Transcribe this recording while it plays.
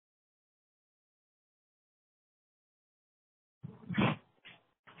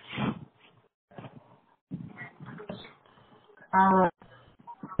Uh,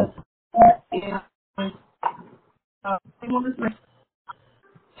 yeah, it was like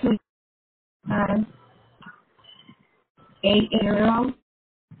 2980.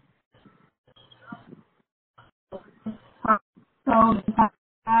 So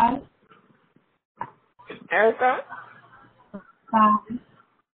Erica? 528.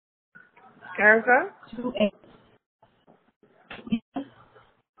 Erica?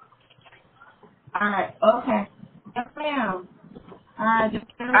 All right. Okay. Yes, ma'am. All right. Just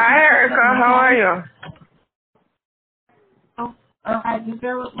bear with me Hi, for a Erica. second, How are okay? you? All right. Just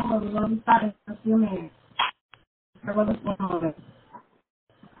bear with me. We're going to be starting in a few minutes. Bear with us one moment.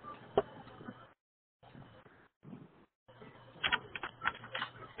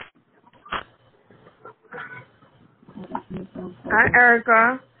 Hi,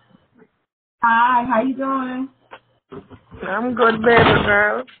 Erica. Hi. How you doing? I'm good, baby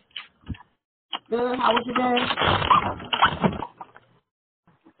girl. Good. How was your day?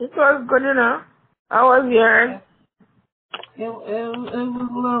 It was good, you know. How was yours? Yes. It was a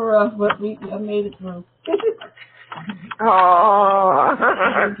little rough, but I made it through. Oh,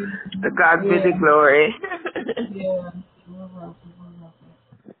 to God be the Yeah. glory. Yeah. A little rough.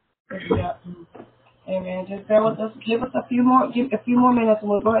 But we got through. Hey man, just bear with us. Give a few more minutes, and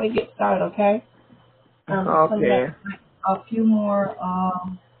we'll go ahead and get started, okay? Just send Okay. back a few more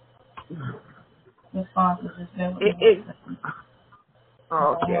responses. Just bear with me It, one it, second.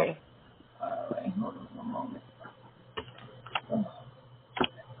 okay. All right, hold on one moment.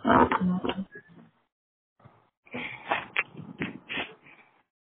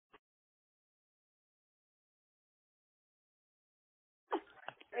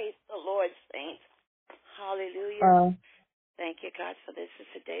 Praise the Lord, saints. Hallelujah. Uh, Thank you, God, for this is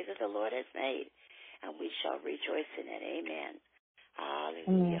the day that the Lord has made, and we shall rejoice in it. Amen.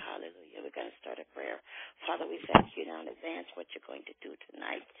 Hallelujah, mm, hallelujah. We're going to start a prayer. Father, we thank you now in advance what you're going to do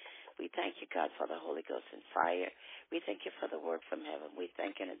tonight. We thank you, God, for the Holy Ghost and fire. We thank you for the word from heaven. We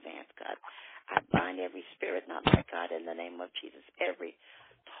thank you in advance, God. I bind every spirit not like God in the name of Jesus. Every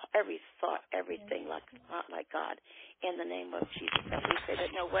thought, everything not like God in the name of Jesus. And we say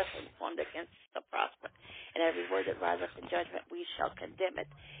that no weapon formed against us shall prosper. And every word that rises up in judgment, we shall condemn it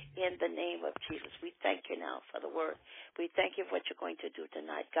in the name of Jesus. We thank you now for the word. We thank you for what you're going to do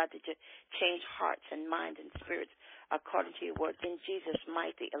tonight. God, that you change hearts and minds and spirits according to your word. In Jesus'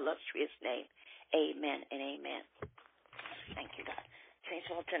 mighty, illustrious name, amen and amen. Thank you, God. Change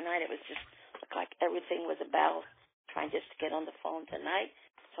all tonight. It was just looked like everything was a battle trying just to get on the phone tonight.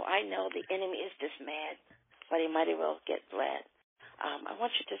 So I know the enemy is just mad, but he might as well get glad. I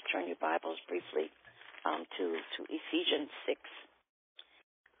want you to just turn your Bibles briefly to Ephesians 6.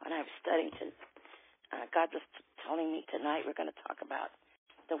 When I was studying, God was telling me tonight we're going to talk about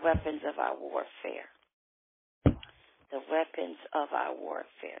the weapons of our warfare. The weapons of our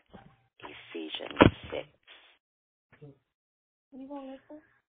warfare. Ephesians 6. Amen.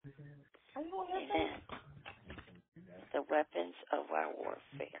 The weapons of our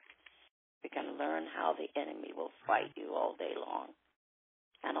warfare. We're going to learn how the enemy will fight you all day long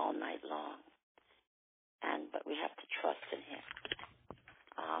and all night long. But we have to trust in him.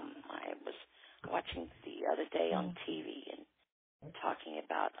 I was watching the other day on TV and talking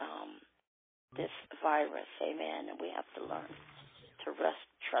about this virus, amen, and we have to learn to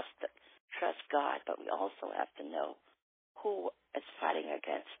trust God, but we also have to know who is fighting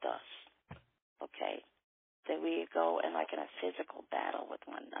against us, okay? That we go in like in a physical battle with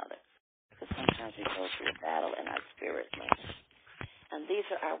one another. Because sometimes we go through a battle in our spirit, man. And these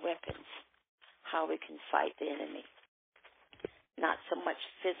are our weapons, how we can fight the enemy. Not so much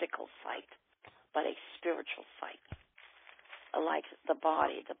physical fight, but a spiritual fight. Like the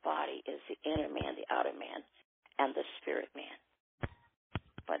body is the inner man, the outer man, and the spirit man.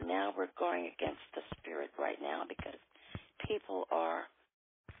 But now we're going against the spirit right now because people are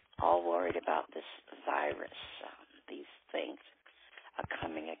all worried about this virus. These things are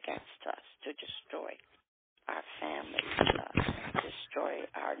coming against us to destroy our families, destroy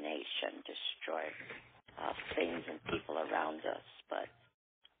our nation, destroy things and people around us. But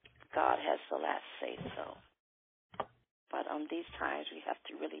God has the last say so. But on these times, we have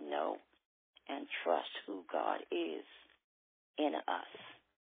to really know and trust who God is in us.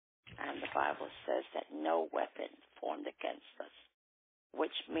 And the Bible says that no weapon formed against us,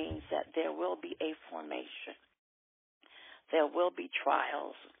 which means that there will be a formation. There will be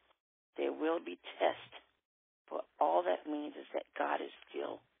trials. There will be tests. But all that means is that God is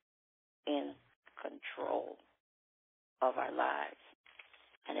still in control of our lives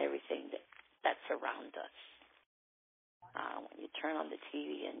and everything that's around us. When you turn on the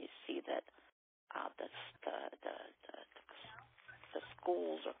TV and you see that the the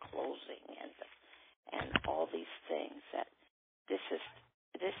schools are closing and all these things, that this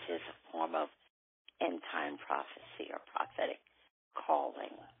is a form of end time prophecy or prophetic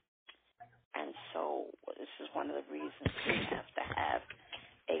calling. And so this is one of the reasons we have to have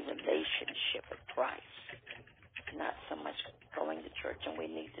a relationship with Christ, not so much going to church, and we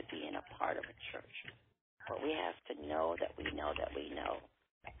need to be in a part of a church. But we have to know that we know that we know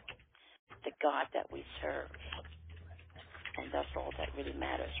the God that we serve. And that's all that really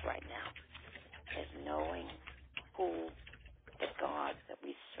matters right now, is knowing who the God that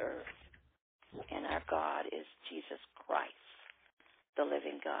we serve. And our God is Jesus Christ, the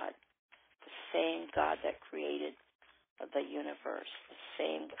living God, the same God that created the universe, the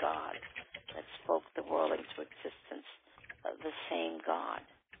same God that spoke the world into existence, the same God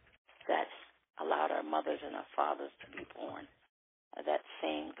that allowed our mothers and our fathers to be born, that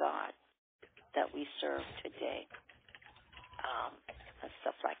same God that we serve today, and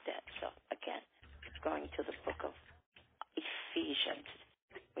stuff like that. So, again, going to the book of Ephesians,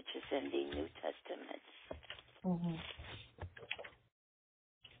 which is in the New Testament. Mm-hmm.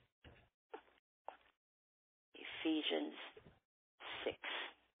 Ephesians 6.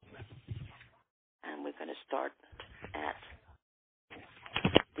 And we're going to start at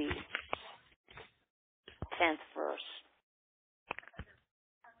the 10th verse.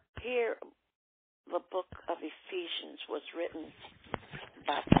 Here, the book of Ephesians was written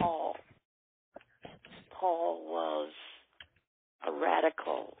by Paul. Paul was a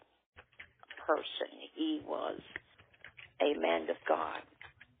radical person. He was a man of God.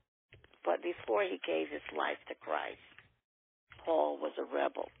 But before he gave his life to Christ, Paul was a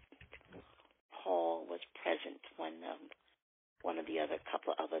rebel. Paul was present when one of the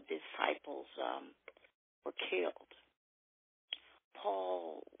couple other disciples were killed.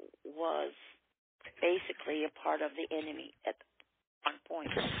 Paul was basically a part of the enemy at one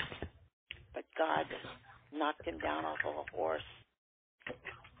point, but God knocked him down off of a horse,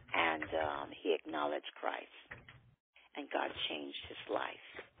 and he acknowledged Christ, and God changed his life.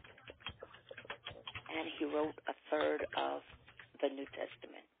 And he wrote a third of the New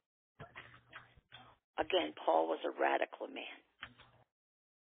Testament. Again, Paul was a radical man.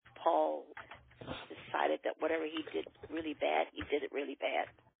 Paul decided that whatever he did really bad, he did it really bad.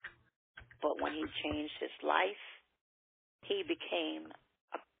 But when he changed his life, he became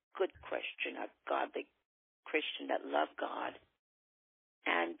a good Christian, a godly Christian that loved God,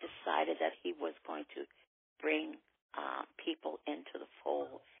 and decided that he was going to bring people into the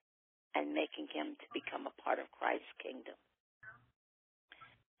fold and making him to become a part of Christ's kingdom.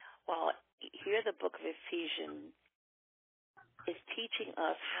 Well, here the book of Ephesians is teaching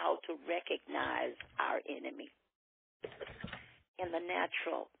us how to recognize our enemy. In the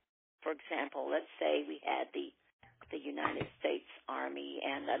natural, for example, let's say we had the United States Army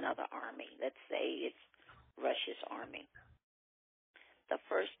and another army. Let's say it's Russia's army. The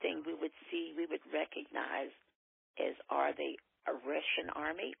first thing we would see, we would recognize is, are they a Russian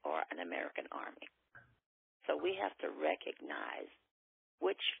army or an American army? So we have to recognize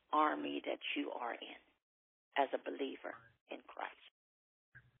which army that you are in as a believer in Christ.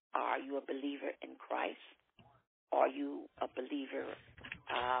 Are you a believer in Christ? Are you a believer,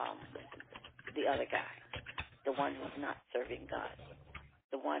 the other guy, the one who's not serving God,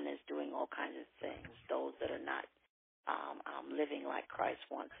 the one that's doing all kinds of things, those that are not living like Christ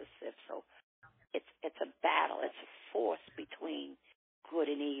wants us to live? So it's a battle. It's a force between good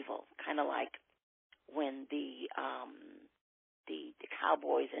and evil, kind of like when the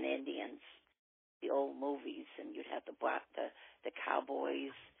cowboys and Indians, the old movies, and you'd have the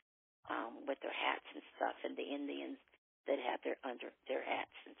cowboys with their hats and stuff, and the Indians that have under their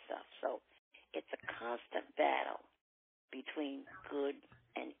hats and stuff. So it's a constant battle between good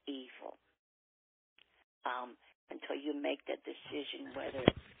and evil until you make that decision whether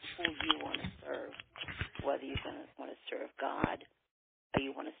who you want to serve, whether you're going to want to serve God or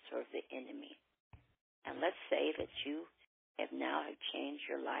you want to serve the enemy. And let's say that you have now changed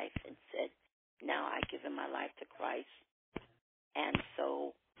your life and said, now I've given my life to Christ, and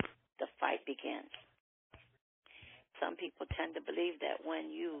so the fight begins. Some people tend to believe that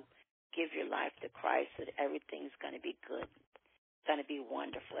when you give your life to Christ, that everything's going to be good, it's going to be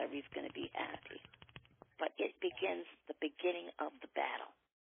wonderful, everybody's going to be happy. But it begins the beginning of the battle,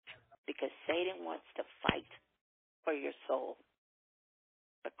 because Satan wants to fight for your soul.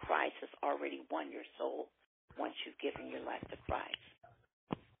 But Christ has already won your soul once you've given your life to Christ.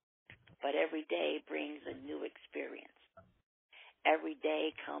 But every day brings a new experience. Every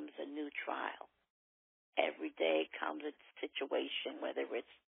day comes a new trial. Every day comes a situation, whether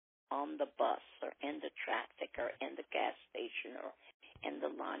it's on the bus or in the traffic or in the gas station or in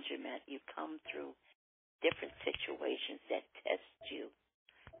the laundromat, you come through different situations that test you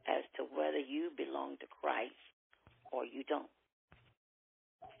as to whether you belong to Christ or you don't.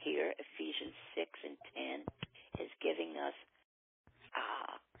 Here, Ephesians 6 and 10 is giving us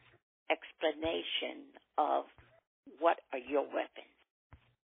explanation of what are your weapons.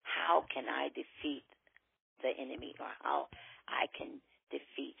 How can I defeat the enemy, or how I can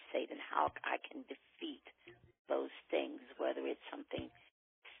defeat Satan, how I can defeat those things, whether it's something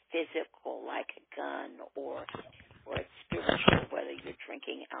physical like a gun or it's spiritual, whether you're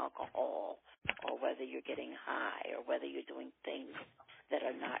drinking alcohol or whether you're getting high or whether you're doing things that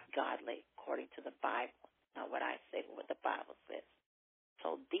are not godly according to the Bible. Not what I say, but what the Bible says.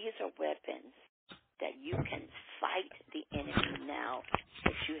 So these are weapons that you can fight the enemy now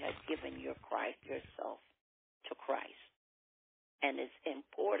that you have given yourself to Christ. And it's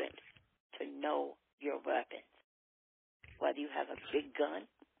important to know your weapons, whether you have a big gun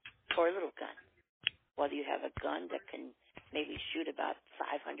or a little gun, whether you have a gun that can maybe shoot about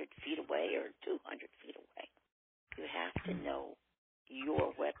 500 feet away or 200 feet away. You have to know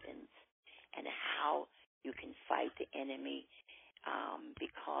your weapons and how you can fight the enemy,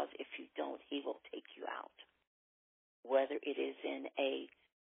 because if you don't, he will take you out. Whether it is in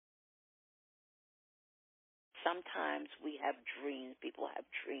sometimes we have dreams, people have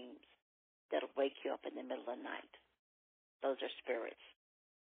dreams that'll wake you up in the middle of the night. Those are spirits.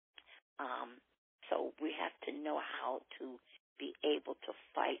 So we have to know how to be able to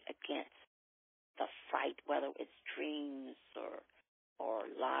fight against the fight, whether it's dreams or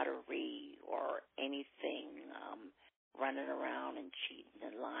lottery or anything, running around and cheating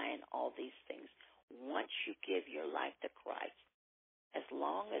and lying, all these things. Once you give your life to Christ, as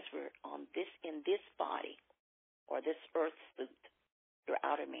long as we're in this body or this earth suit, your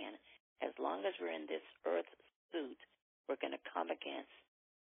outer man, as long as we're in this earth suit, we're going to come against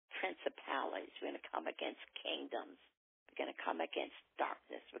principalities. We're going to come against kingdoms. We're going to come against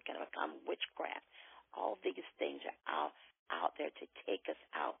darkness. We're going to come witchcraft. All these things are out there to take us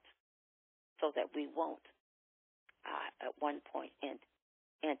out so that we won't at one point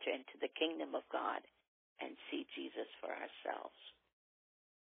enter into the kingdom of God and see Jesus for ourselves.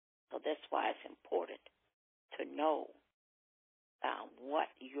 So that's why it's important to know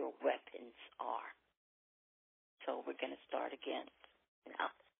what your weapons are. So we're going to start again now.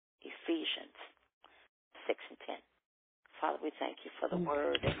 Ephesians 6 and 10. Father, we thank you for the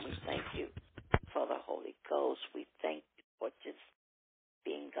word, and we thank you for the Holy Ghost. We thank you for just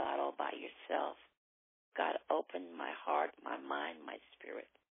being God all by yourself. God, open my heart, my mind, my spirit,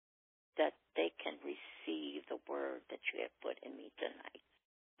 that they can receive the word that you have put in me tonight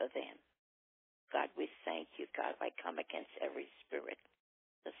for them. God, we thank you, God. I come against every spirit,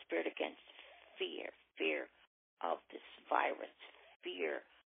 the spirit against fear of this virus, fear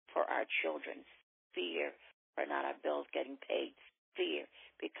for our children, fear for not our bills getting paid, fear.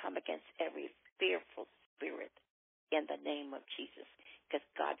 We come against every fearful spirit in the name of Jesus. Because,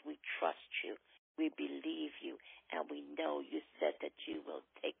 God, we trust you, we believe you, and we know you said that you will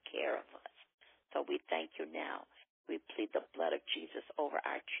take care of us. So we thank you now. We plead the blood of Jesus over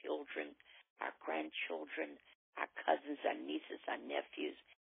our children, our grandchildren, our cousins, our nieces, our nephews,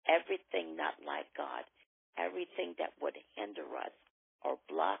 everything not like God, everything that would hinder us or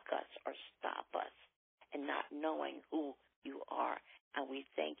block us or stop us and not knowing who you are. And we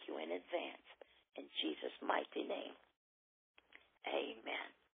thank you in advance. In Jesus' mighty name, amen.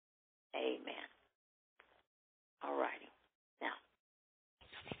 Amen. All righty. Now,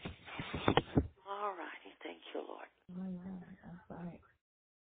 all righty. Thank you, Lord. All right.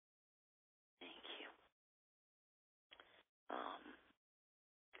 Thank you.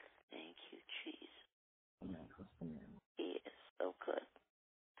 Thank you, Jesus. He is so good.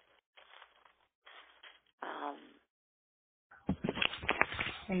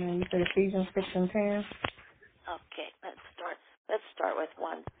 And you said Ephesians 6 and 10? Okay, let's start with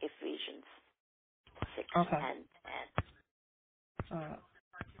 1 Ephesians 6 Okay. and 10. All right.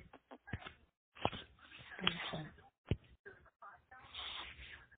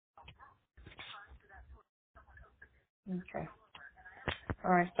 Okay.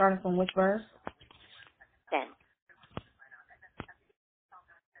 All right, starting from which verse? 10.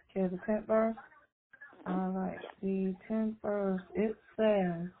 Okay, the 10th verse? Mm-hmm. All right, Yep. the 10th verse, it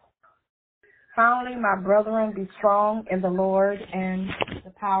says, finally, my brethren, be strong in the Lord and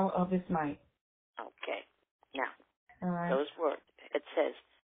the power of his might. Okay. Now, All right. those words, it says,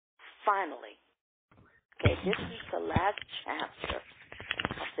 finally. Okay, this is the last chapter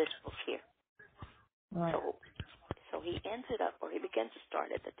of this book here. Right. So he ends started up, or he began to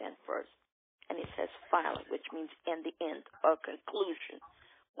start at the 10th verse, and he says finally, which means in the end or conclusion.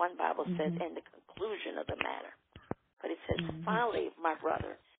 One Bible says in the conclusion of the matter. But he says, finally, my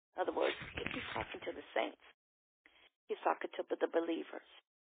brother. In other words, he's talking to the saints. He's talking to the believers.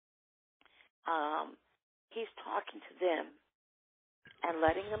 He's talking to them and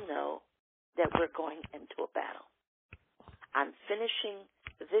letting them know that we're going into a battle. I'm finishing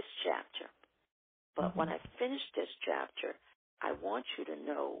this chapter, but when I finish this chapter, I want you to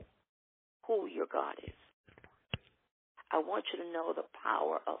know who your God is. I want you to know the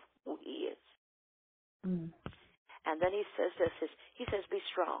power of who he is. And then he says this, he says, be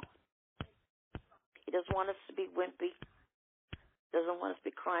strong. He doesn't want us to be wimpy. Doesn't want us to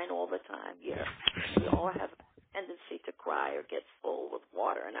be crying all the time. Yeah, we all have a tendency to cry or get full with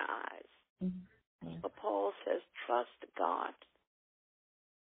water in our eyes. But Paul says, trust God.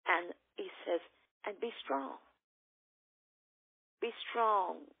 And he says, and be strong. Be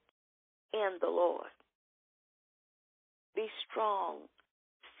strong in the Lord. Be strong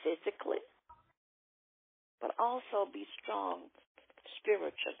physically, but also be strong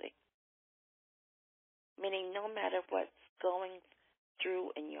spiritually. Meaning no matter what's going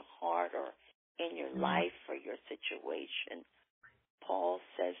through in your heart or in your life or your situation, Paul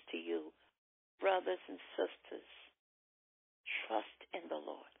says to you, brothers and sisters, trust in the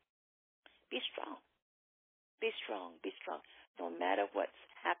Lord. Be strong. Be strong. Be strong. No matter what's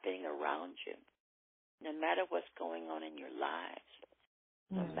happening around you, no matter what's going on in your lives,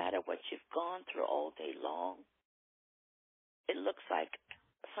 no matter what you've gone through all day long, it looks like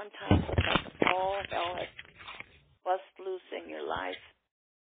sometimes it's like all hell has bust loose in your life,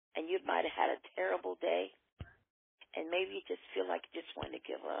 and you might have had a terrible day, and maybe you just feel like you just want to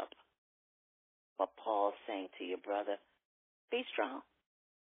give up. But Paul's saying to your brother, be strong.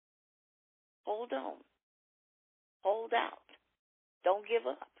 Hold on. Hold out. Don't give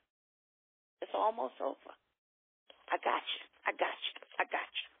up. It's almost over. I got you. I got you. I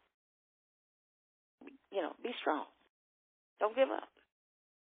got you. You know, be strong. Don't give up.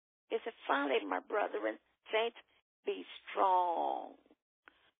 He said, finally, my brethren, saints, be strong.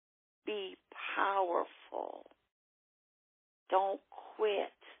 Be powerful. Don't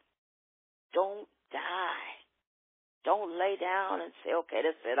quit. Don't die. Don't lay down and say, okay,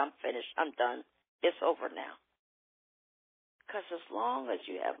 that's it. I'm finished. I'm done. It's over now. Because as long as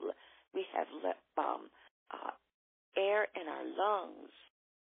we have air in our lungs,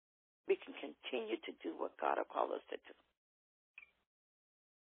 we can continue to do what God has called us to do.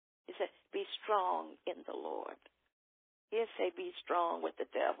 He said, be strong in the Lord. He didn't say be strong with the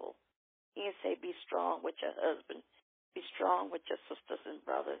devil. He didn't say be strong with your husband. Be strong with your sisters and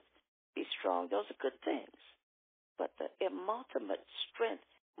brothers. Be strong. Those are good things. But the ultimate strength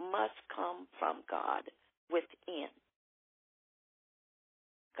must come from God within.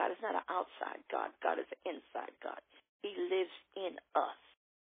 God is not an outside God. God is an inside God. He lives in us.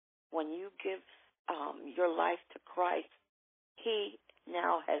 When you give your life to Christ, he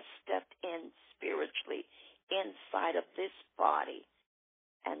now has stepped in spiritually inside of this body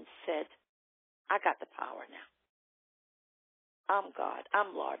and said, I got the power now. I'm God.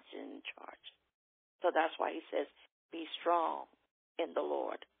 I'm large and in charge. So that's why he says, be strong in the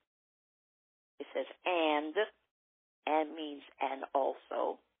Lord. He says, and means and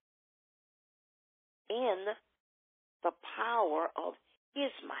also, in the power of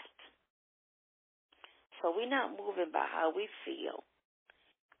his might. So we're not moving by how we feel.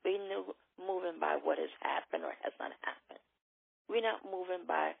 We're moving by what has happened or has not happened. We're not moving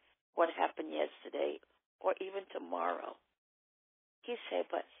by what happened yesterday or even tomorrow. He says,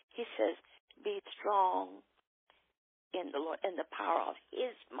 be strong in the Lord, in the power of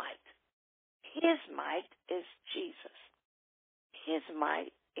his might. His might is Jesus. His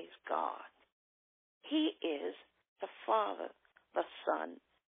might is God. He is the Father, the Son,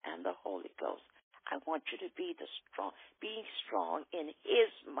 and the Holy Ghost. I want you to be strong in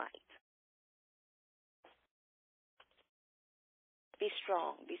his might. Be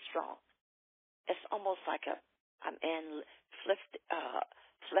strong, be strong. It's almost like a man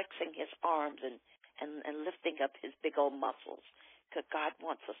flexing his arms and lifting up his big old muscles, because God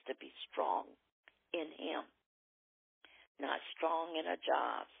wants us to be strong in him. Not strong in our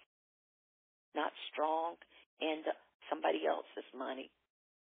jobs, not strong in somebody else's money,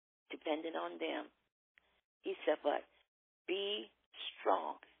 depending on them. He said, but be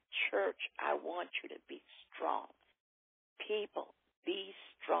strong. Church, I want you to be strong. People, be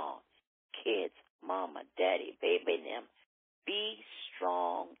strong. Kids, mama, daddy, baby, them, be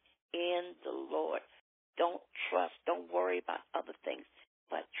strong in the Lord. Don't worry about other things,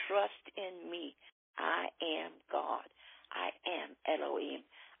 but trust in me. I am God. I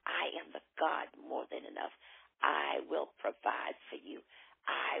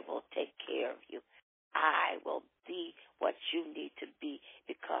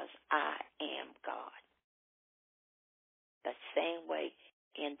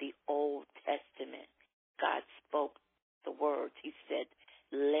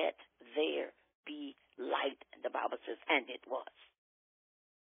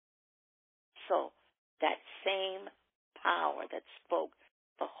So that same power that spoke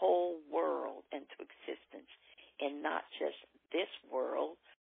the whole world into existence, and not just this world,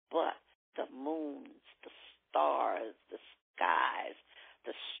 but the moons, the stars, the skies,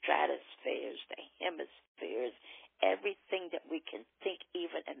 the stratospheres, the hemispheres, everything that we can think,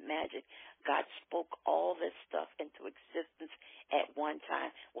 even imagine. God spoke all this stuff into existence at one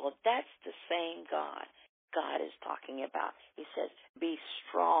time. Well, that's the same God is talking about. He says, be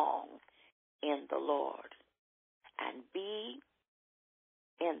strong in the Lord and be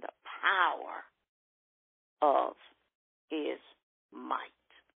in the power of his might.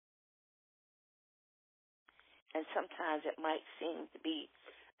 And sometimes it might seem to be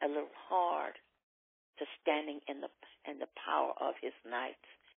a little hard to standing in the power of his might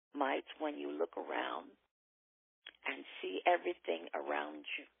when you look around and see everything around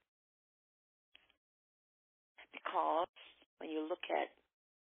you. Because when you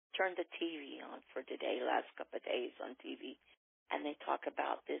turn the TV on for today, last couple of days on TV, and they talk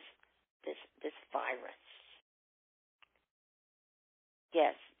about this virus.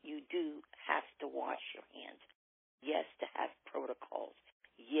 Yes, you do have to wash your hands. Yes, to have protocols.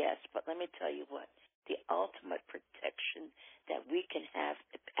 Yes, but let me tell you what, the ultimate protection that we can have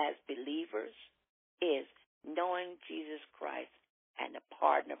as believers is knowing Jesus Christ and the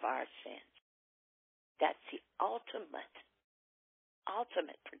pardon of our sins. That's the ultimate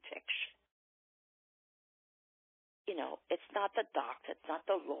protection. You know, it's not the doctor, it's not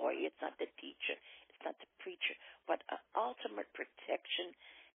the lawyer, it's not the teacher, it's not the preacher, but ultimate protection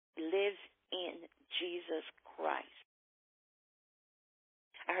lives in Jesus Christ.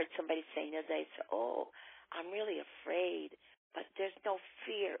 I heard somebody saying the other day, "Oh, I'm really afraid," but there's no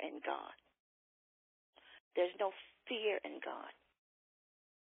fear in God. There's no fear in God.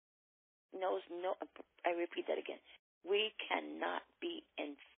 No, I repeat that again. We cannot be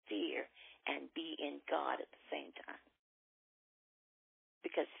in fear and be in God at the same time.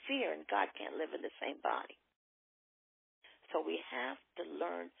 Because fear and God can't live in the same body. So we have to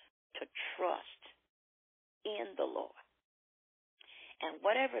learn to trust in the Lord. And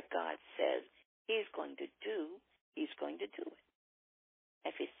whatever God says he's going to do, he's going to do it.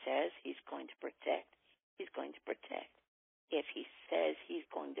 If he says he's going to protect, he's going to protect. If he says he's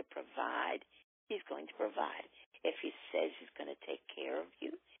going to provide, he's going to provide. If he says he's going to take care of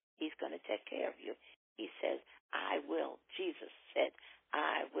you, he's going to take care of you. He says, I will. Jesus said,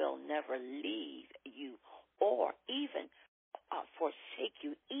 I will never leave you or even forsake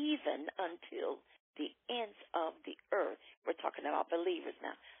you, even until the ends of the earth. We're talking about believers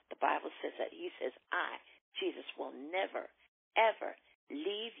now. The Bible says that he says, I, Jesus, will never, ever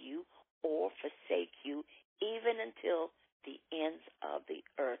leave you or forsake you, even until the ends of the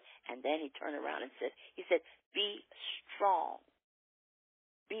earth. And then he turned around and said, be strong,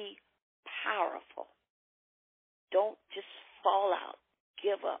 be powerful. Don't just fall out,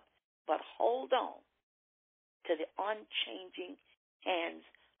 give up, but hold on to the unchanging hands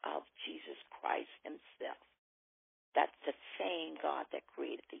of Jesus Christ himself. That's the same God that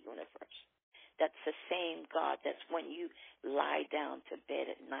created the universe. That's the same God that's when you lie down to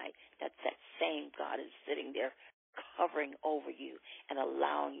bed at night, that's that same God is sitting there covering over you and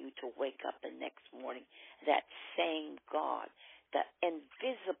allowing you to wake up the next morning. That same God, the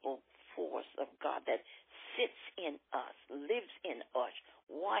invisible force of God that sits in us, lives in us,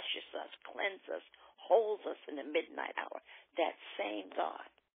 washes us, cleanses us, holds us in the midnight hour. That same God,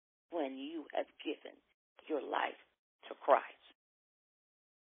 when you have given your life to Christ.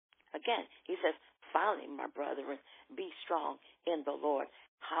 Again, he says, finally, my brethren, be strong in the Lord.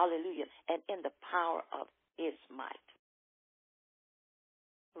 Hallelujah. And in the power of his might.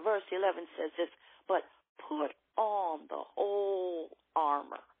 Verse 11 says this, but put on the whole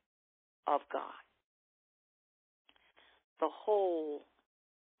armor of God. The whole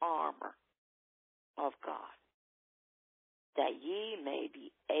armor of God, that ye may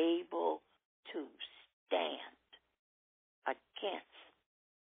be able to stand against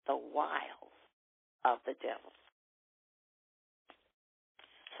the wiles of the devil.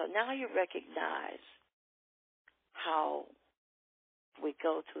 So now you recognize how we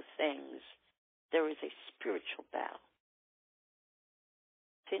go through things. There is a spiritual battle.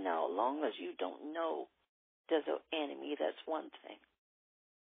 See, now, as long as you don't know there's an enemy, that's one thing.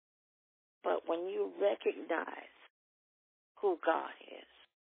 But when you recognize who God is,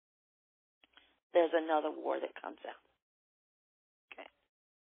 there's another war that comes out. Okay.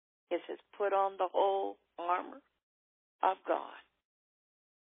 It says, put on the whole armor of God.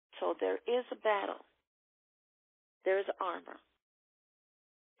 So there is a battle. There is armor.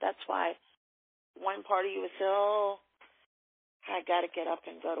 That's why one part of you would say, oh, I got to get up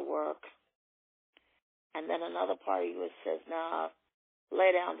and go to work. And then another part of you says, "No,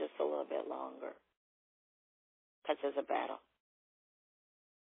 lay down just a little bit longer," because there's a battle.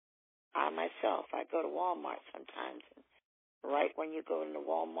 I myself, I go to Walmart sometimes. And right when you go into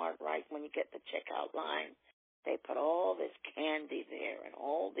Walmart, right when you get the checkout line, they put all this candy there and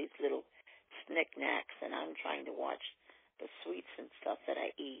all these little knickknacks, and I'm trying to watch the sweets and stuff that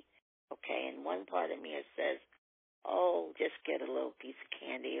I eat. Okay, and one part of me says, "Oh, just get a little piece of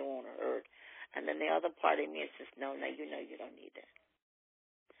candy, it won't hurt." And then the other part of me says, "No, you know you don't need that."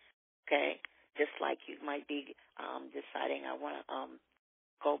 Okay, just like you might be deciding, I want to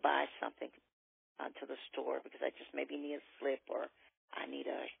go buy something to the store because I just maybe need a slip or I need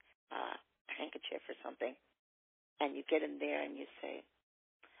a handkerchief or something. And you get in there and you say,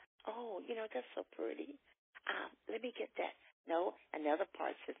 "Oh, that's so pretty. Let me get that." No, and the other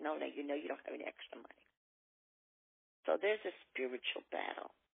part says, "No, you know you don't have any extra money." So there's a spiritual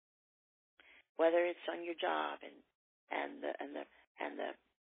battle, whether it's on your job and the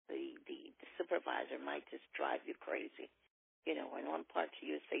supervisor might just drive you crazy. And one part of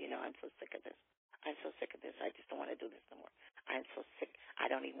you say, "I'm so sick of this. I'm so sick of this. I just don't want to do this no more. I'm so sick. I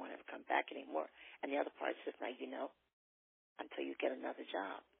don't even want to come back anymore." And the other part says, "Now, until you get another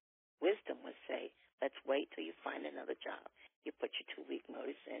job." Wisdom would say, "Let's wait till you find another job. You put your 2-week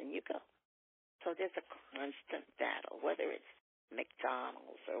notice in and you go." So there's a constant battle, whether it's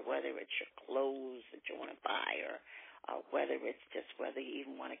McDonald's or whether it's your clothes that you want to buy or whether it's just whether you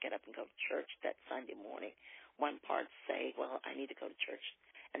even want to get up and go to church that Sunday morning. One part say, "Well, I need to go to church."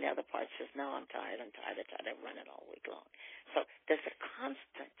 And the other part says, "No, I'm tired of running all week long." So there's a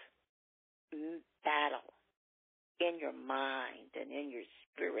constant battle in your mind and in your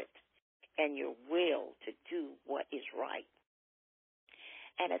spirit and your will to do what is right.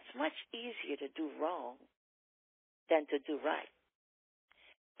 And it's much easier to do wrong than to do right.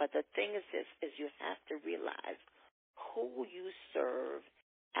 But the thing is this, is you have to realize who you serve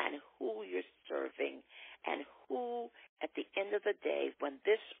and who you're serving and who, at the end of the day, when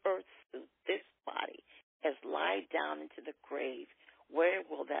this earth suit, this body, is lied down into the grave, where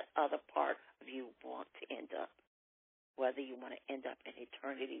will that other part of you want to end up? Whether you want to end up in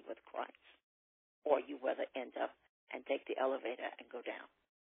eternity with Christ or you whether end up and take the elevator and go down.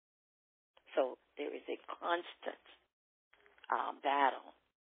 So there is a constant battle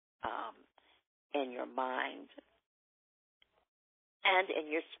in your mind and in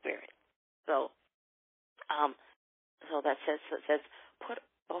your spirit. So that says put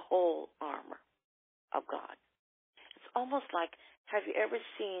the whole armor of God. It's almost like, have you ever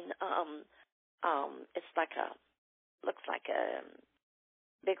seen it's like looks like a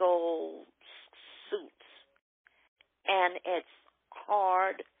big old suit, and it's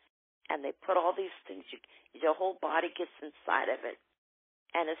hard, and they put all these things, your whole body gets inside of it,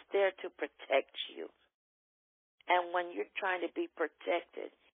 and it's there to protect you. And when you're trying to be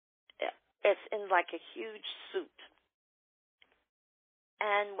protected, it's in like a huge suit.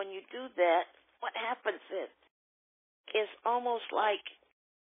 And when you do that, what happens is, it's almost like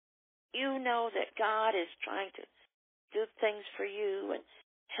you know that God is trying to do things for you and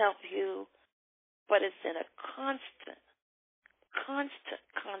help you, but it's in a constant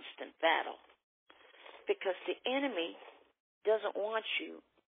battle because the enemy doesn't want you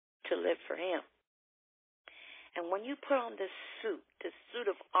to live for him. And when you put on this suit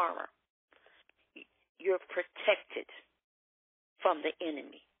of armor, you're protected from the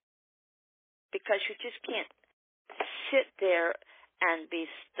enemy because you just can't sit there and be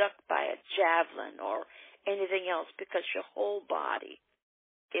stuck by a javelin or anything else because your whole body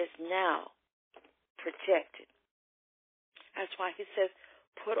is now protected. That's why he says,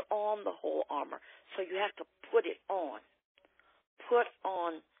 put on the whole armor. So you have to put it on. Put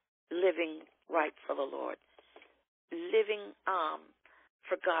on living right for the Lord. Living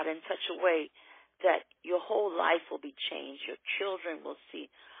for God in such a way that your whole life will be changed. Your children will see,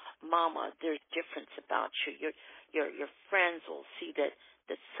 Mama, there's difference about you. Your friends will see that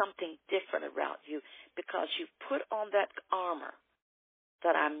there's something different about you because you put on that armor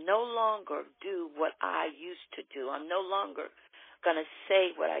that I'm no longer do what I used to do. I'm no longer going to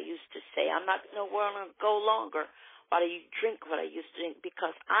say what I used to say. I'm not going to go longer while I drink what I used to drink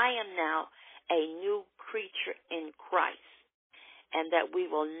because I am now a new creature in Christ, and that we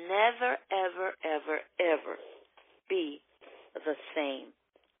will never, ever, ever, ever be the same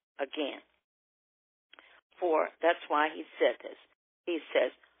again. For that's why he said this. He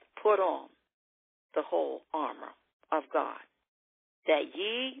says, put on the whole armor of God, that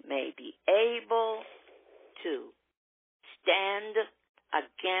ye may be able to stand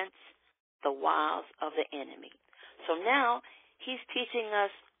against the wiles of the enemy. So now he's teaching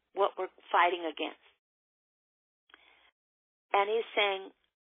us what we're fighting against. And he's saying,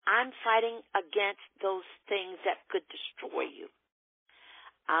 I'm fighting against those things that could destroy you.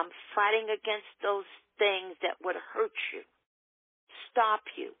 I'm fighting against those things that would hurt you, stop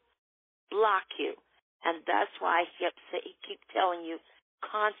you, block you. And that's why he keeps telling you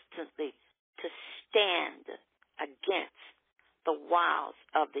constantly to stand against the wiles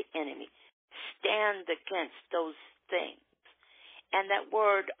of the enemy. Stand against those things. And that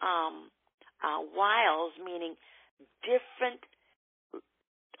word wiles, meaning different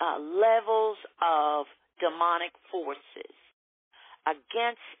levels of demonic forces,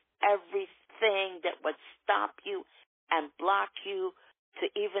 against everything that would stop you and block you to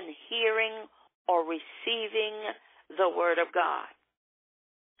even hearing or receiving the Word of God.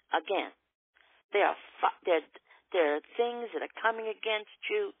 Again, there are things that are coming against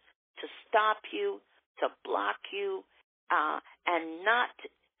you to stop you, to block you, and not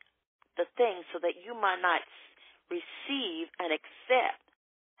the things so that you might not receive and accept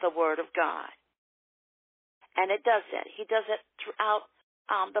the Word of God. And it does that. He does it throughout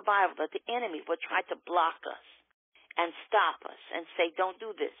the Bible, that the enemy will try to block us and stop us and say, don't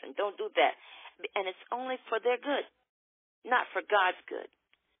do this and don't do that. And it's only for their good, not for God's good,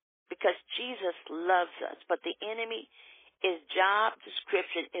 because Jesus loves us. But the enemy, his job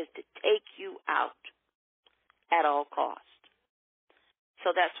description is to take you out at all costs.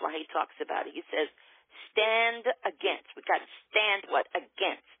 So that's why he talks about it. He says, stand against. We got to stand what?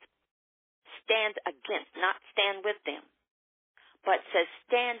 Against. Stand against, not stand with them. But says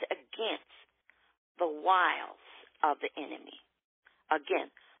stand against the wiles of the enemy.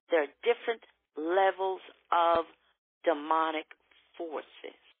 Again, there are different levels of demonic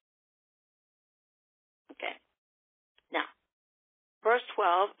forces. Okay. Now, verse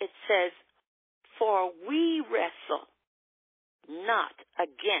 12, it says, for we wrestle not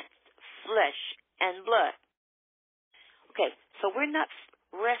against flesh and blood. Okay, so we're not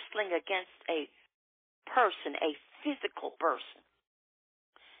wrestling against a person, a physical person.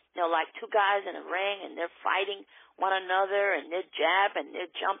 You know, like two guys in a ring and they're fighting one another and they're jabbing,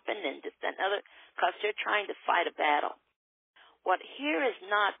 they're jumping and this and other because they're trying to fight a battle. What here is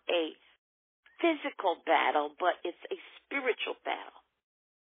not a physical battle, but it's a spiritual battle.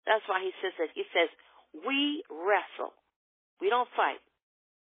 That's why he says that. He says, we wrestle. We don't fight.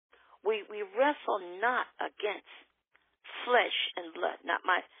 We wrestle not against flesh and blood, not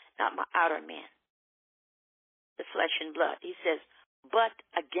my outer man, the flesh and blood. He says, but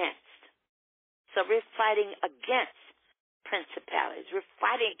against. So we're fighting against principalities. We're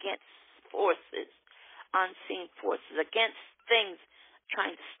fighting against forces, unseen forces, against things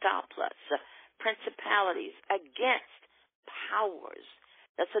trying to stop us, principalities, against powers.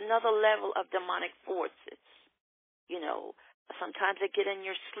 That's another level of demonic forces. You know, sometimes they get in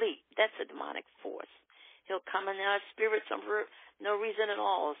your sleep. That's a demonic force. He'll come in our spirit for no reason at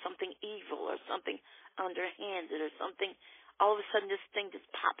all, or something evil, or something underhanded, or something. All of a sudden, this thing just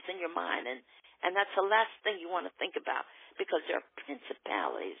pops in your mind, and that's the last thing you want to think about, because there are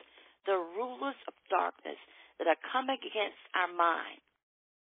principalities, the rulers of darkness that are coming against our mind,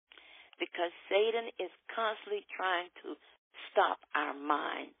 because Satan is constantly trying to stop our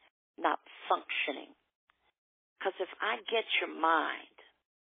mind not functioning. Because if I get your mind,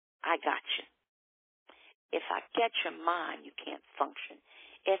 I got you. If I get your mind, you can't function.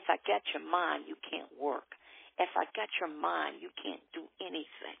 If I get your mind, you can't work. If I get your mind, you can't do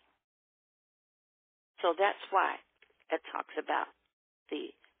anything. So that's why it talks about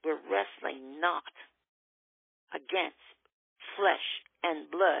we're wrestling not against flesh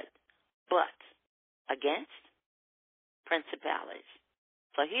and blood, but against principalities.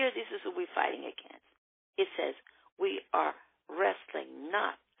 So here, this is who we're fighting against. It says we are wrestling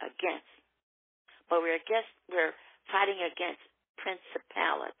not against, but we're fighting against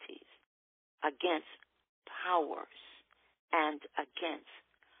principalities, against powers, and against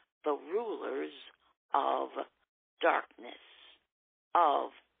the rulers of darkness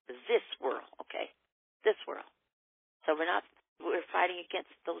of this world, okay? This world. So we're fighting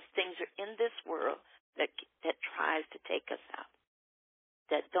against those things that are in this world that tries to take us out.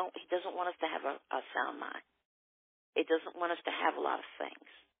 He doesn't want us to have a sound mind. He doesn't want us to have a lot of things.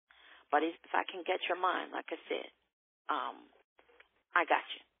 But if I can get your mind, like I said, I got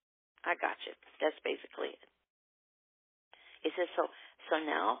you. I got you. That's basically it. He says, so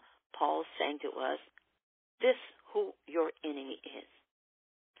now Paul's saying to us, this who your enemy is.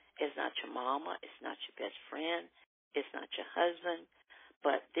 It's not your mama, it's not your best friend, it's not your husband,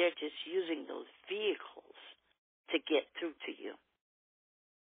 but they're just using those vehicles to get through to you.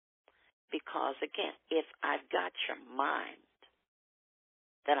 Because, again, if I've got your mind,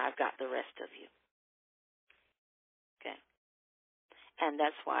 then I've got the rest of you. Okay? And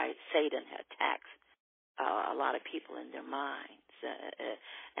that's why Satan attacks a lot of people in their minds.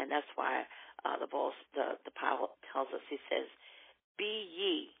 And that's why the Bible tells us, he says, be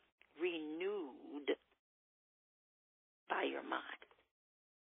ye renewed by your mind.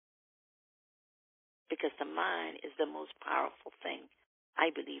 Because the mind is the most powerful thing,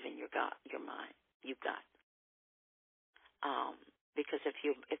 I believe, in your mind. You've got. Because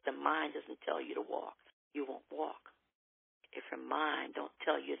if the mind doesn't tell you to walk, you won't walk. If your mind don't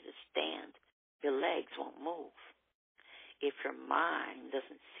tell you to stand, your legs won't move. If your mind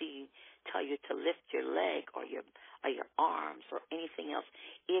doesn't tell you to lift your leg or your arms or anything else,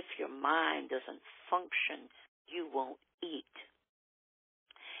 if your mind doesn't function, you won't eat.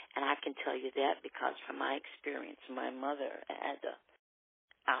 And I can tell you that because from my experience, my mother had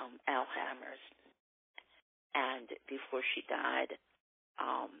Alzheimer's, and before she died,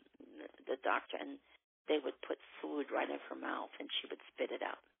 the doctor, and they would put food right in her mouth, and she would spit it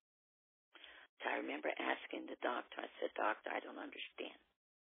out. So I remember asking the doctor, I said, Doctor, I don't understand.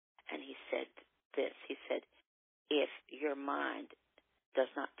 And he said this, he said, if your mind does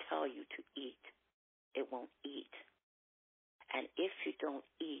not tell you to eat, it won't eat. And if you don't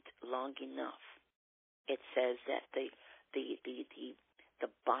eat long enough, it says that the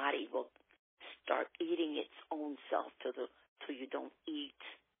body will start eating its own self till you don't eat,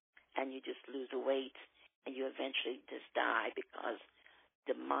 and you just lose weight, and you eventually just die because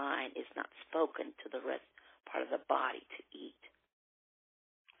the mind is not spoken to the rest part of the body to eat.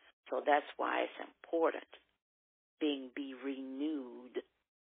 So that's why it's important be renewed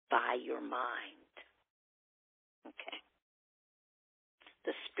by your mind. Okay.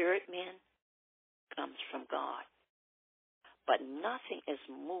 The spirit man comes from God. But nothing is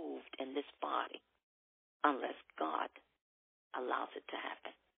moved in this body unless God allows it to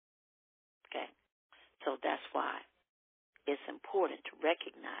happen. Okay? So that's why it's important to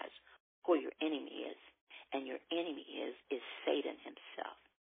recognize who your enemy is. And your enemy is Satan himself.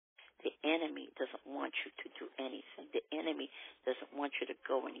 The enemy doesn't want you to do anything. The enemy doesn't want you to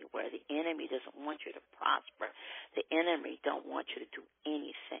go anywhere. The enemy doesn't want you to prosper. The enemy don't want you to do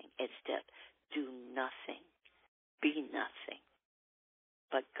anything except do nothing. Be nothing.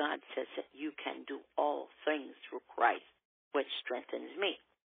 But God says that you can do all things through Christ, which strengthens me.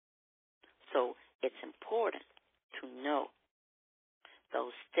 So it's important to know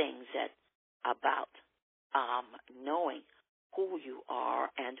those things that about knowing who you are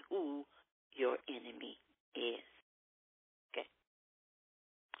and who your enemy is. Okay.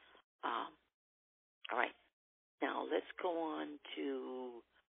 All right. Now let's go on to.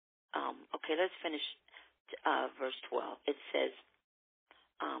 Let's finish verse 12. It says,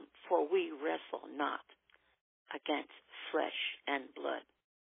 "For we wrestle not against flesh and blood,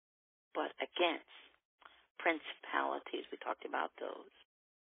 but against principalities," we talked about those,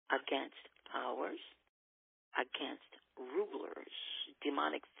 against powers, against rulers,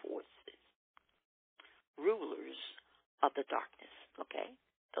 demonic forces, rulers of the darkness, okay?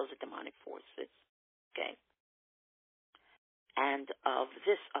 Those are demonic forces, okay? And of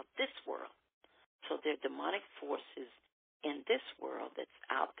this world. So they're demonic forces in this world that's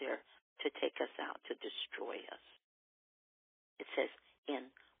out there to take us out, to destroy us. It says,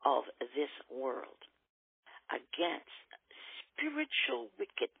 of this world, against spiritual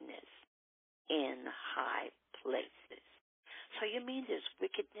wickedness in high places. So you mean there's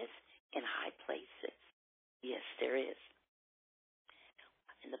wickedness in high places? Yes, there is.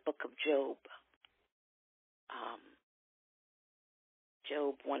 In the book of Job,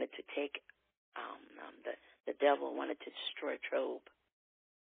 Job wanted to take, the devil wanted to destroy Job.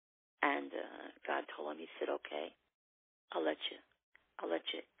 And God told him, he said, okay, I'll let you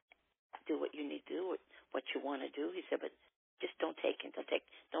do what you need to do, what you want to do. He said, but just don't take him.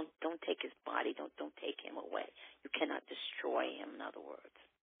 Don't take his body. Don't take him away. You cannot destroy him, in other words.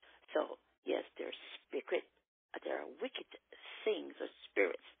 So, yes, there are wicked things or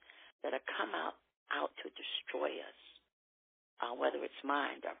spirits that are come out to destroy us. Whether it's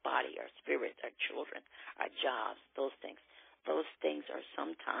mind, our body, our spirit, our children, our jobs, those things. Those things are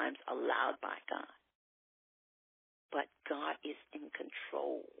sometimes allowed by God. But God is in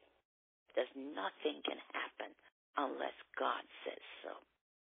control. There's nothing can happen unless God says so.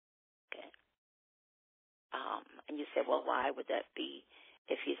 Okay? And you say, well, why would that be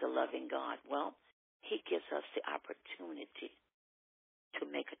if he's a loving God? Well, he gives us the opportunity to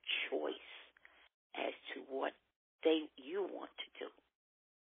make a choice as to what you want to do.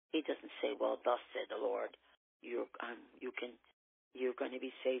 He doesn't say, well, thus said the Lord, you're going to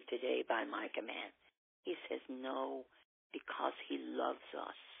be saved today by my command. He says no, because he loves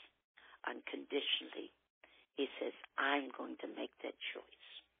us unconditionally. he says, I'm going to make that choice,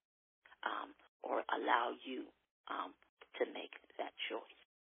 or allow you to make that choice.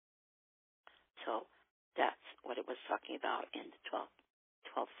 So that's what it was talking about in the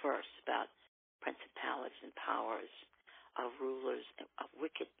 12th verse, about principalities and powers of rulers of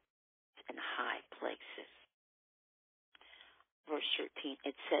wicked and high places. Verse 13,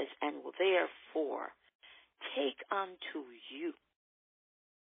 it says, and will therefore take unto you,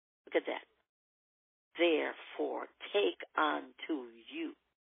 look at that, therefore take unto you,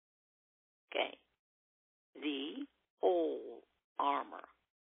 okay, the whole armor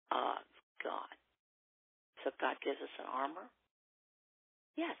of God. So God gives us an armor?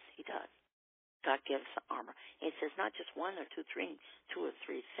 Yes, he does. God gives us armor. He says not just one or two or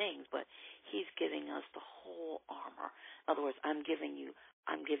three things, but he's giving us the whole armor. In other words, I'm giving you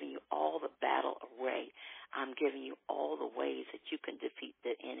all the battle array. I'm giving you all the ways that you can defeat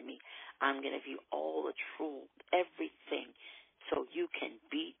the enemy. I'm giving you all the truth, everything, so you can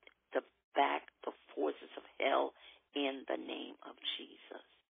beat the forces of hell in the name of Jesus.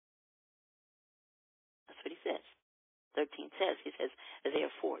 That's what he says. 13 says, he says,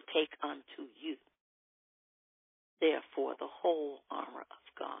 therefore take unto you, therefore the whole armor of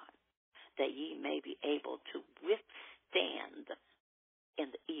God, that ye may be able to withstand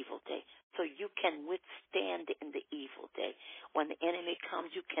in the evil day. So you can withstand in the evil day. When the enemy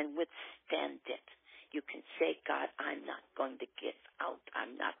comes, you can withstand it. You can say, God, I'm not going to give out.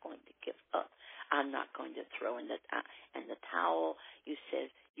 I'm not going to give up. I'm not going to throw in the towel. You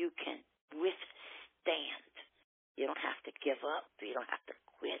said you can withstand. You don't have to give up. You don't have to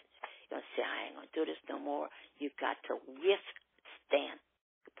quit. You don't say, I ain't going to do this no more. You've got to withstand.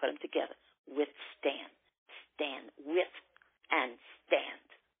 You put them together. Withstand. Stand with and stand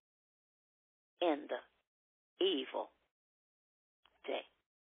in the evil day.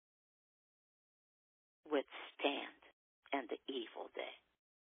 Withstand in the evil day.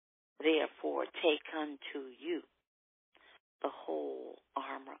 Therefore, take unto you the whole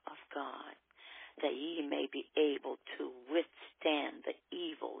armor of God, that ye may be able to withstand the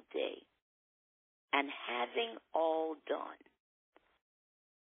evil day, and having all done,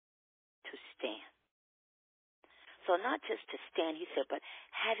 to stand. So not just to stand, he said, but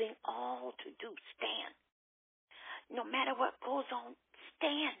having all to do, stand. No matter what goes on,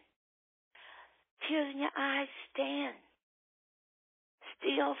 stand. Tears in your eyes, stand.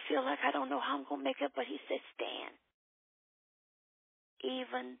 Still feel like I don't know how I'm going to make it, but he said stand.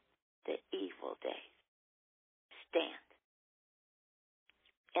 Even the evil day, stand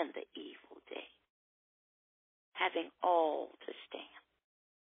in the evil day, having all to stand.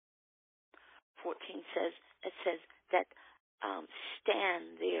 14 says, it says that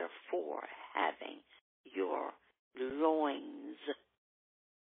stand therefore having your loins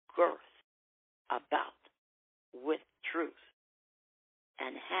girth about with truth,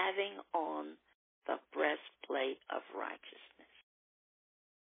 and having on the breastplate of righteousness.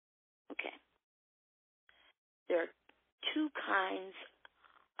 Okay. There are two kinds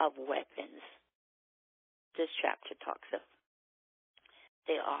of weapons this chapter talks of.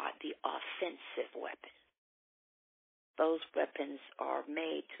 They are the offensive weapons. Those weapons are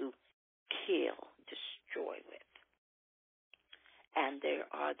made to kill, destroy with. And there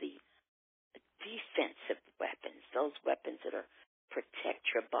are the defensive weapons, those weapons that are protect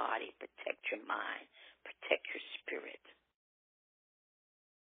your body, protect your mind, protect your spirit.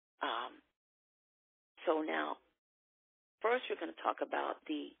 So now, first we're going to talk about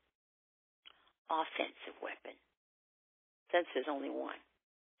the offensive weapon, since there's only one.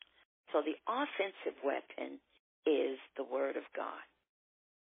 So the offensive weapon is the Word of God.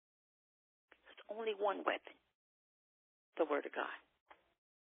 There's only one weapon, the Word of God.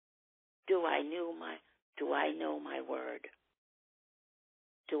 Do I know my Word?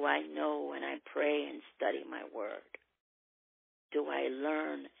 Do I know when I pray and study my Word? Do I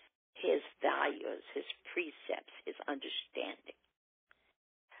learn His values, His precepts, His understanding?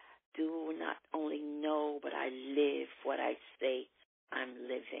 Do not only know, but I live what I say I'm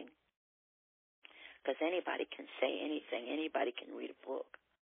living. Because anybody can say anything. Anybody can read a book.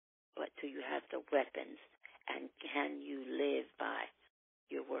 But do you have the weapons? And can you live by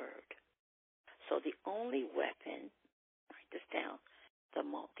your word? So the only weapon, write this down, the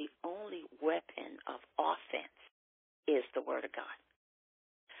only weapon of offense is the Word of God.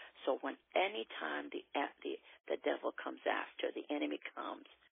 So when any time the devil comes after, the enemy comes,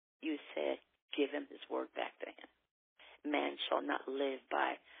 you said, give him his word back to him. Man shall not live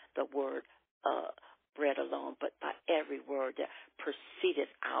by the word bread alone, but by every word that proceedeth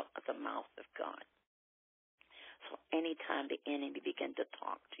out of the mouth of God. So anytime the enemy begin to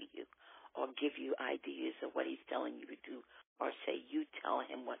talk to you or give you ideas of what he's telling you to do, or say you tell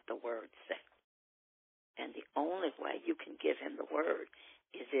him what the word says. And the only way you can give him the word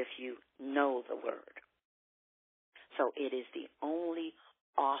is if you know the word. So it is the only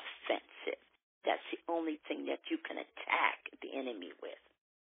offensive. That's the only thing that you can attack the enemy with.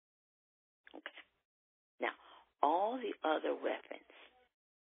 Okay. Now, all the other weapons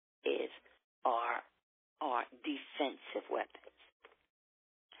are defensive weapons.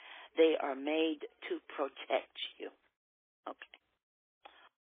 They are made to protect you. Okay.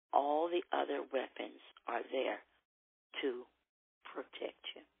 All the other weapons are there to protect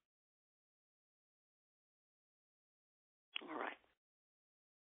you. All right.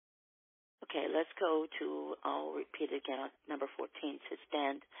 Okay, let's go to, I'll repeat again, number 14 says,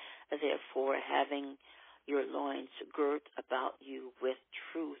 stand therefore having your loins girt about you with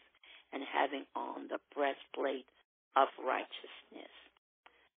truth and having on the breastplate of righteousness.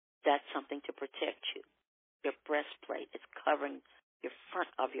 That's something to protect you. Your breastplate is covering your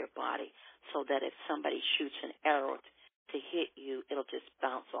front of your body so that if somebody shoots an arrow to hit you, it'll just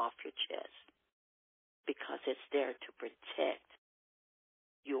bounce off your chest because it's there to protect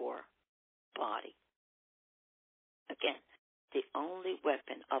your body. Again, the only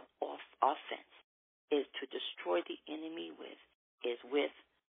weapon of offense is to destroy the enemy with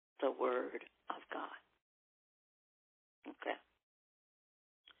the word of God. Okay.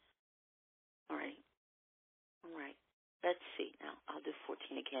 All right. Let's see now. I'll do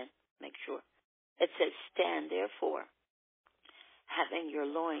 14 again. Make sure. It says, stand therefore, having your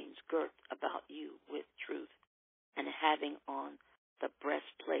loins girt about you with truth, and having on the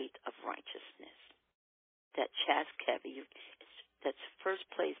breastplate of righteousness. That chaskev, that's the first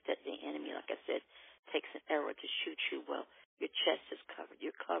place that the enemy, like I said, takes an arrow to shoot you. Well, your chest is covered.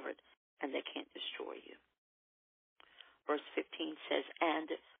 You're covered, and they can't destroy you. Verse 15 says, and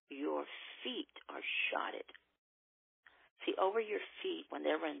your feet are shodded. See, over your feet, when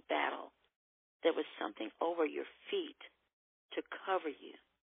they were in battle, there was something over your feet to cover you.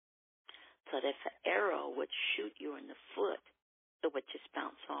 So that if an arrow would shoot you in the foot, it would just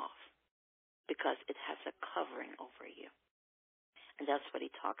bounce off because it has a covering over you. And that's what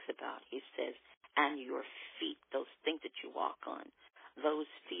he talks about. He says, and your feet, those things that you walk on, those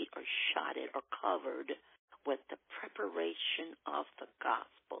feet are shodded or covered with the preparation of the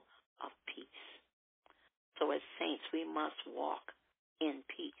gospel of peace. So as saints, we must walk in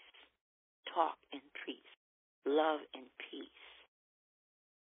peace, talk in peace, love in peace.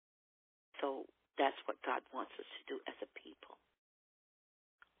 So that's what God wants us to do as a people.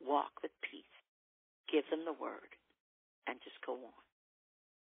 Walk with peace. Give them the word and just go on.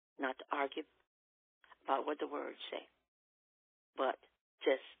 Not to argue about what the words say, but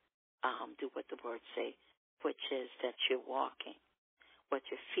just do what the words say, which is that you're walking with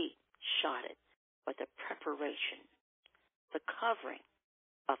your feet shodded with the preparation, the covering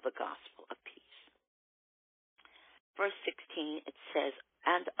of the gospel of peace. Verse 16, it says,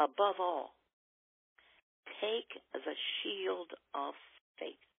 and above all, take the shield of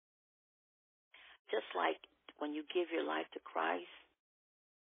faith. Just like when you give your life to Christ,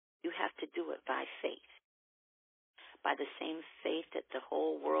 you have to do it by faith. By the same faith that the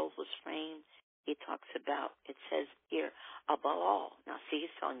whole world was framed, he talks about, it says here, above all. Now see,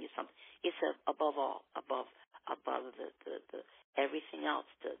 he's telling you something. He said above all, above the everything else,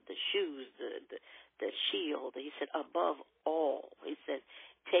 the shoes, the shield. He said above all. He said,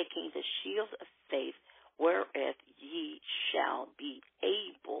 taking the shield of faith, wherewith ye shall be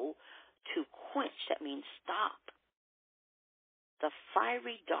able to quench, that means stop, the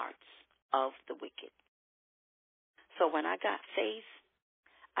fiery darts of the wicked. So when I got faith,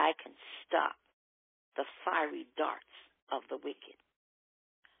 I can stop the fiery darts of the wicked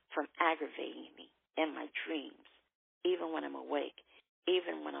from aggravating me in my dreams, even when I'm awake,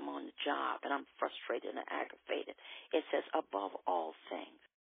 even when I'm on the job and I'm frustrated and aggravated. It says above all things.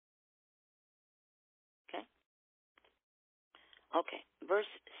 Okay,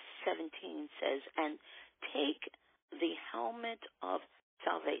 verse 17 says, and take the helmet of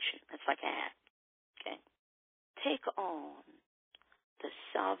salvation. That's like a hat. Okay. Take on the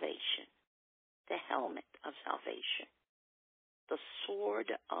salvation, the helmet of salvation, the sword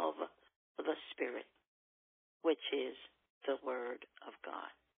of the Spirit, which is the Word of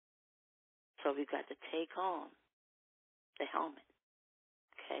God. So we've got to take on the helmet,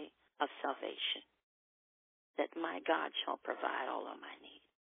 okay, of salvation, that my God shall provide all of my needs,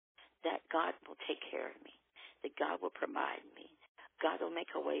 that God will take care of me, that God will provide me, God will make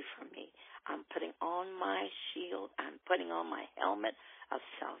a way for me. I'm putting on my shield, I'm putting on my helmet of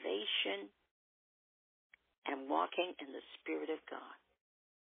salvation, and walking in the Spirit of God.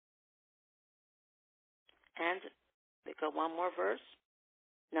 And we go one more verse,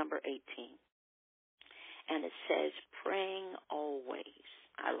 number 18. And it says, praying always.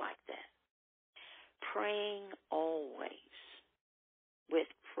 I like that. Praying always with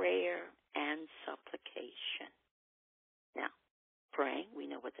prayer and supplication. Now, praying, we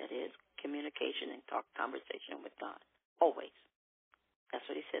know what that is. Communication and conversation with God. Always. That's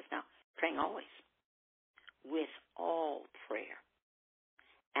what he says now. Praying always. With all prayer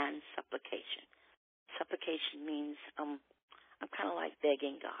and supplication. Supplication means I'm kind of like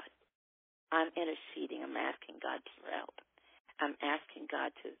begging God. I'm interceding. I'm asking God for help. I'm asking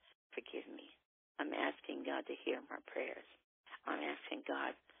God to forgive me. I'm asking God to hear my prayers. I'm asking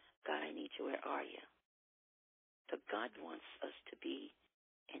God, God, I need you. Where are you? So God wants us to be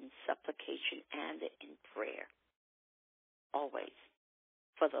in supplication and in prayer. Always.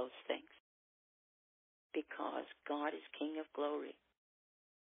 For those things. Because God is King of glory.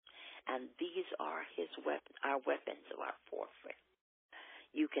 And these are our weapons of our warfare.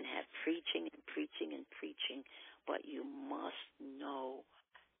 You can have preaching and preaching and preaching, but you must know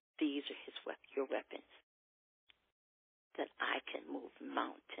these are your weapons. That I can move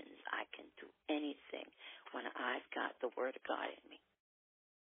mountains. I can do anything when I've got the Word of God in me.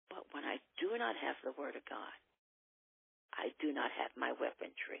 But when I do not have the Word of God, I do not have my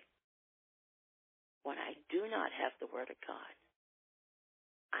weaponry. When I do not have the Word of God,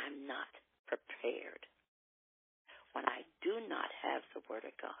 I'm not prepared. When I do not have the Word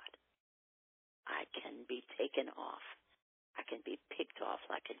of God, I can be taken off. I can be picked off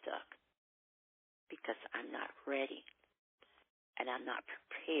like a duck because I'm not ready and I'm not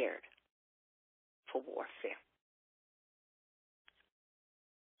prepared for warfare.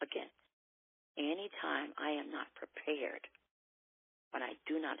 Again, anytime I am not prepared, when I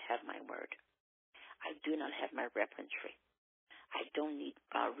do not have my Word, I do not have my referencery. I don't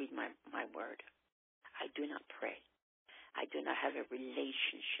read my Word. I do not pray. I do not have a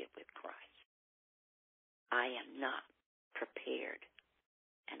relationship with Christ. I am not prepared,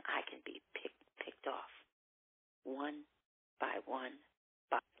 and I can be picked off one by one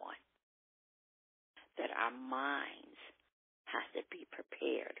by one. That our minds have to be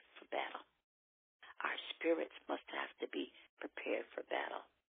prepared for battle. Our spirits must have to be prepared for battle.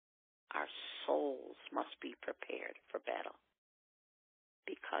 Our souls must be prepared for battle.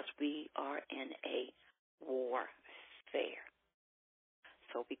 Because we are in a warfare.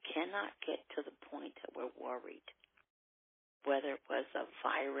 So we cannot get to the point that we're worried. Whether it was a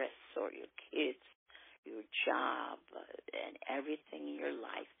virus or your kids, your job, and everything in your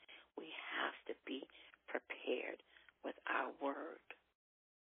life, we have to be prepared with our Word.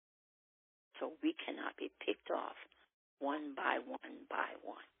 So we cannot be picked off one by one by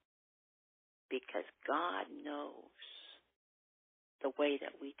one. Because God knows the way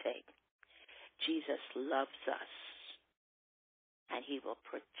that we take. Jesus loves us, and He will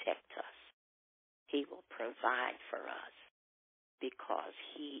protect us. He will provide for us because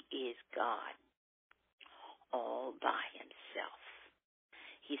He is God all by Himself.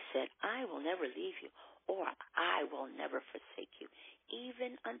 He said, I will never leave you, or I will never forsake you,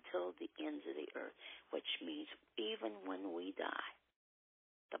 even until the ends of the earth, which means even when we die,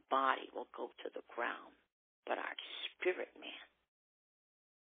 the body will go to the ground, but our spirit man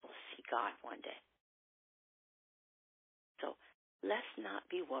will see God one day. So let's not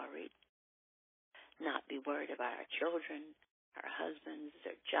be worried. Not be worried about our children, our husbands,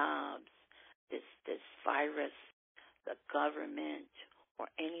 their jobs, this virus, the government, or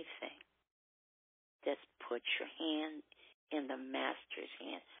anything. Just put your hand in the Master's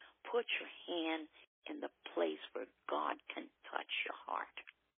hand. Put your hand in the place where God can touch your heart,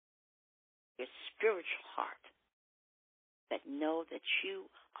 your spiritual heart, that know that you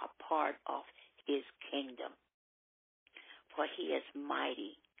are part of His kingdom. For He is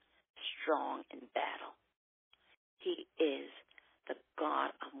mighty, strong in battle. He is the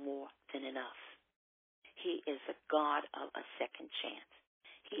God of more than enough. He is the God of a second chance.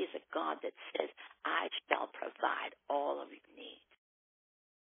 He is a God that says, I shall provide all of your needs.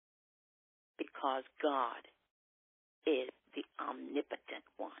 Because God is the omnipotent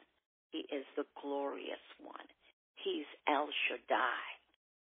one. He is the glorious one. He's El Shaddai.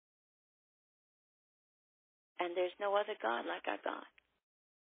 And there's no other God like our God.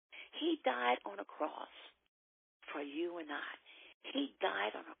 He died on a cross for you and I. He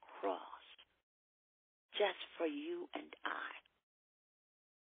died on a cross just for you and I.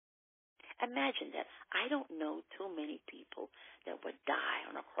 Imagine that. I don't know too many people that would die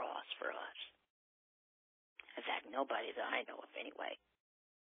on a cross for us. In fact, nobody that I know of anyway.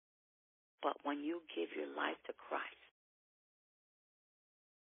 But when you give your life to Christ,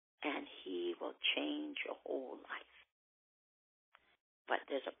 and He will change your whole life. But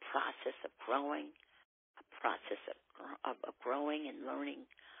there's a process of growing, a process of growing and learning,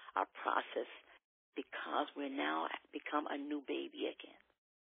 a process because we're now become a new baby again.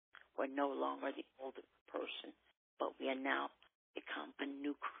 We're no longer the older person, but we are now become a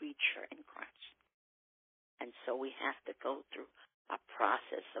new creature in Christ. And so we have to go through a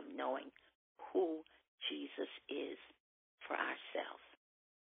process of knowing who Jesus is for ourselves.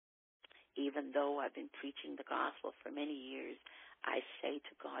 Even though I've been preaching the gospel for many years, I say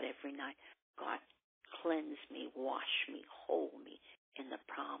to God every night, God, cleanse me, wash me, hold me in the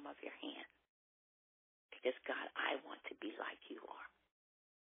palm of your hand. Because, God, I want to be like you are.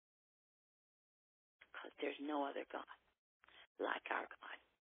 Because there's no other God like our God.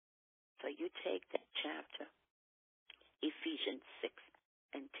 So you take that chapter, Ephesians 6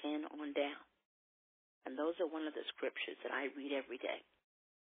 and 10 on down. And those are one of the scriptures that I read every day.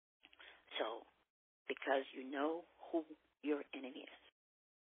 So, because you know who your enemy is.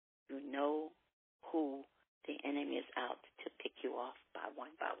 You know who the enemy is out to pick you off by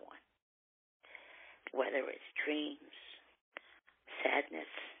one. Whether it's dreams,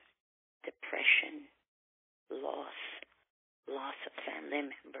 sadness, depression, loss of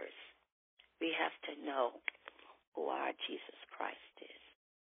family members, we have to know who our Jesus Christ is.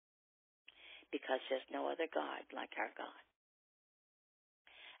 Because there's no other God like our God.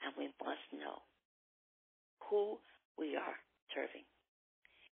 And we must know who we are serving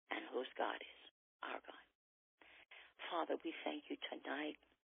and whose God is, our God. Father, we thank you tonight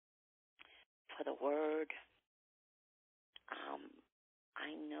for the word.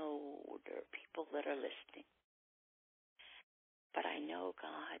 I know there are people that are listening, but I know,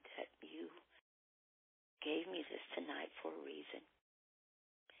 God, that you gave me this tonight for a reason.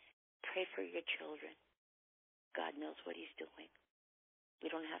 Pray for your children. God knows what he's doing.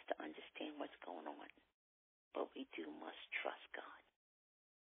 We don't have to understand what's going on, but we must trust God.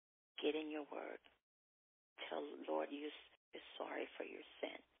 Get in your word. Tell the Lord you're sorry for your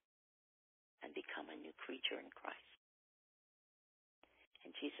sin and become a new creature in Christ. In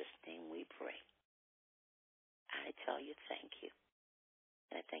Jesus' name we pray. I tell you thank you.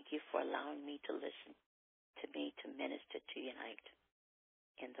 And I thank you for allowing me to listen to me to minister to you tonight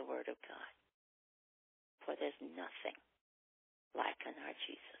in the word of God. For there's nothing like our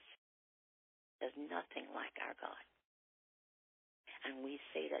Jesus. There's nothing like our God. And we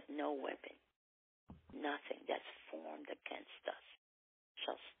say that no weapon, nothing that's formed against us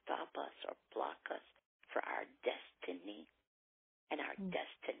shall stop us or block us for our destiny and our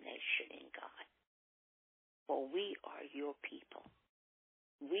destination in God. For we are your people.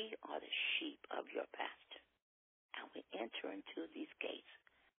 We are the sheep of your pasture. And we enter into these gates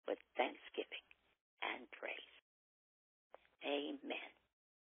with thanksgiving and praise. Amen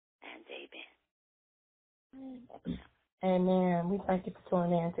and amen. Amen. We thank you for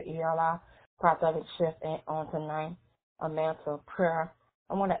tuning in to ELI Prophetic Shift on tonight, a mantle of prayer.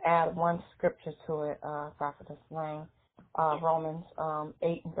 I want to add one scripture to it, Prophetess Lane, Romans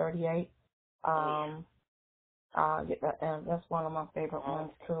 8 and 38. That's one of my favorite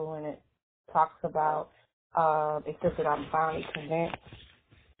ones too, and it talks about it says that I'm finally convinced.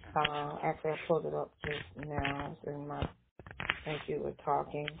 Actually, I pulled it up just now. It's in my. Thank you for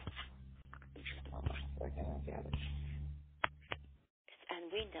talking. Hold on a second, I got it.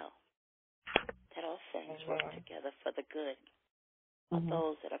 And we know that all things work together for the good of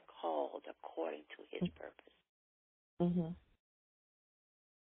those that are called according to his purpose.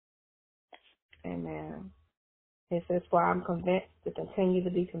 Yes. Amen. It says, for I'm convinced to continue to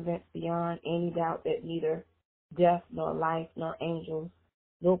be convinced beyond any doubt that neither death nor life nor angels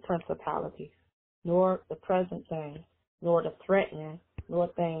nor principalities nor the present things nor the threatening nor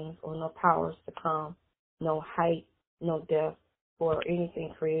things or no powers to come, no height, no depth, or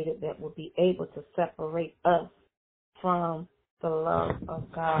anything created that will be able to separate us from the love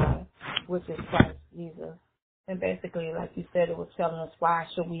of God, which is Christ Jesus. And basically, like you said, it was telling us why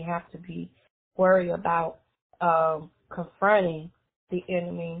should we have to be worried about confronting the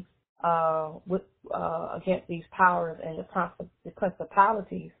enemy with against these powers and the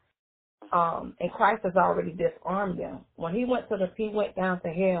principalities. And Christ has already disarmed them. When he went down to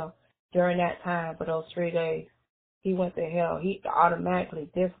hell during that time for those 3 days. He went to hell. He automatically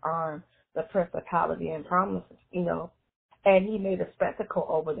disarmed the principality and promises, and he made a spectacle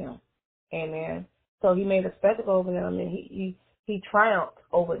over them. Amen. So he made a spectacle over them, and he triumphed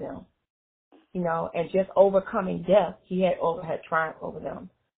over them, and just overcoming death, he had triumph over them.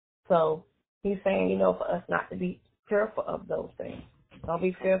 So he's saying, for us not to be fearful of those things. Don't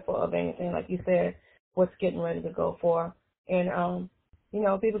be fearful of anything, like you said, what's getting ready to go for. And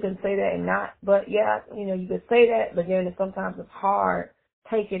people can say that and not, but yeah, you could say that, but then sometimes it's hard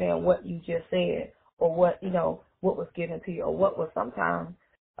taking in what you just said or what was given to you or what was sometimes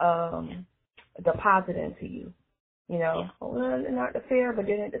deposited into you. Well, not the fear, but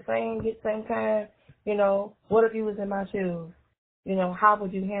then at the same time, what if you was in my shoes? How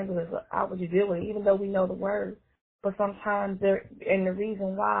would you handle this? How would you deal with it? Even though we know the word, but sometimes and the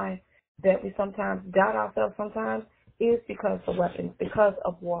reason why that we sometimes doubt ourselves sometimes is because of weapons, because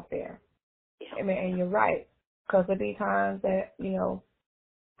of warfare. I mean, and you're right, because there be times that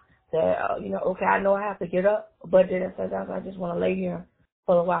okay, I know I have to get up, but then sometimes I just want to lay here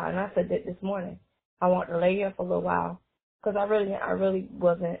for a while. And I said that this morning. I want to lay here for a little while because I really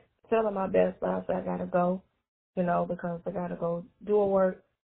wasn't feeling my best, but I said I gotta go, because I gotta go do a work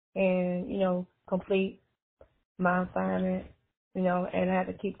and complete my assignment, and I had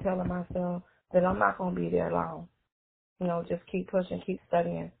to keep telling myself that I'm not gonna be there long, just keep pushing, keep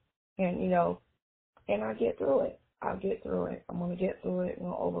studying, and and I get through it. I'll get through it. I'm gonna get through it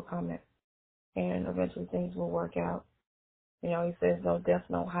and overcome it, and eventually things will work out. He says no death,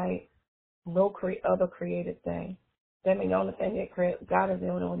 no height. No other created thing. That means the only thing that God is the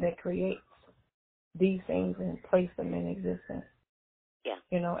only one that creates these things and place them in existence. Yeah.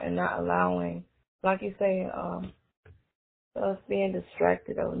 And not allowing, like you say, us being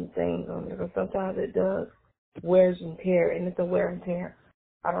distracted on things on there. Because sometimes it does wears and tear, and it's a wear and tear.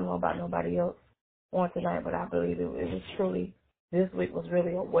 I don't know about nobody else on tonight, but I believe it was truly, this week was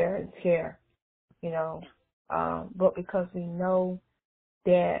really a wear and tear, but because we know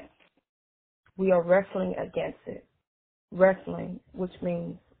that we are wrestling against it. Wrestling, which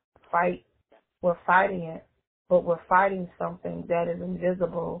means fight. We're fighting it, but we're fighting something that is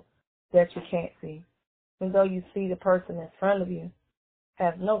invisible that you can't see. Even though you see the person in front of you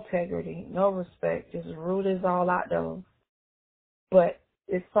has no integrity, no respect, just rude as all out there. But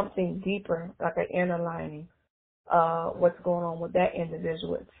it's something deeper, like an inner lining, what's going on with that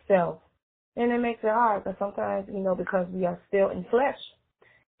individual itself. And it makes it hard because sometimes, because we are still in flesh,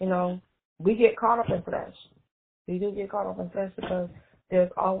 we get caught up in flesh. We do get caught up in flesh because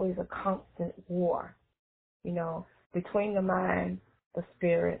there's always a constant war, between the mind, the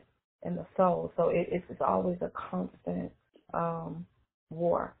spirit, and the soul. So it's always a constant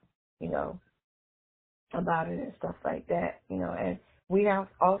war, about it and stuff like that, And we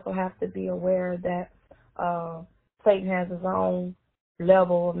also have to be aware that Satan has his own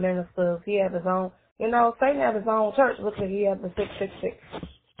level of ministers. He has his own, Satan has his own church. Look at he has the 666.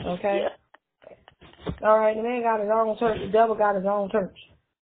 Okay. Yeah. All right, the man got his own church. The devil got his own church.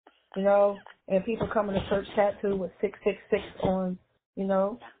 And people coming to church tattooed with 666 on,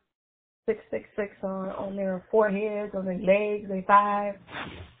 666 on their foreheads, on their legs, their thighs.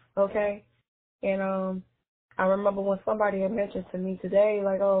 Okay. And I remember when somebody had mentioned to me today,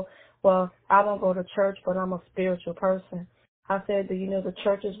 like, oh, well, I don't go to church, but I'm a spiritual person. I said, do you know the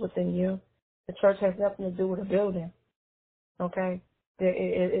church is within you? The church has nothing to do with a building. Okay.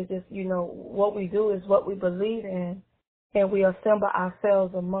 It's just, what we do is what we believe in, and we assemble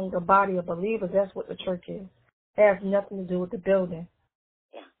ourselves among the body of believers. That's what the church is. It has nothing to do with the building.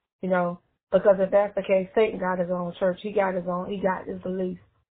 Yeah. Because if that's the case, Satan got his own church. He got his beliefs.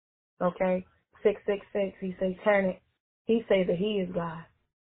 Okay? 666, he's satanic. He say that he is God.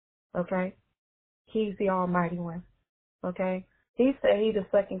 Okay? He's the Almighty One. Okay? He said he's the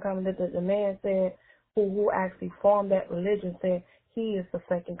second coming. The man said, who actually formed that religion said, he is the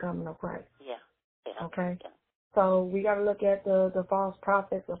second coming of Christ. Yeah. Yeah. Okay? Yeah. So we got to look at the false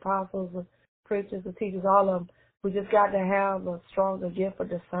prophets, apostles, the preachers, the teachers, all of them. We just got to have a stronger gift of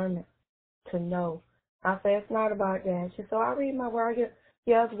discernment to know. I say it's not about that. She said, I read my word.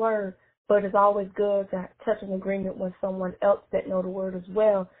 Yeah, it's word. But it's always good to touch an agreement with someone else that know the word as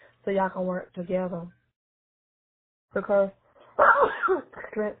well so y'all can work together. Because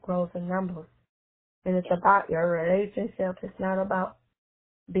strength grows in numbers. And it's about your relationship. It's not about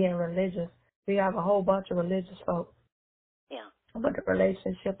being religious. We have a whole bunch of religious folks. Yeah. But the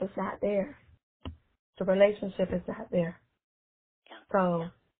relationship is not there. The relationship is not there. Yeah.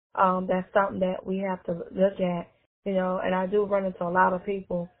 So that's something that we have to look at, and I do run into a lot of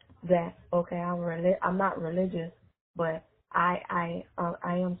people that, okay, I'm not religious, but I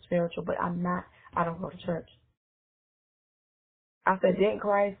am spiritual, but I don't go to church. I said, didn't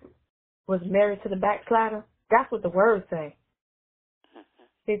Christ was married to the backslider? That's what the words say.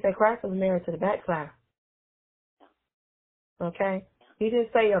 He said Christ was married to the backslider. Okay? He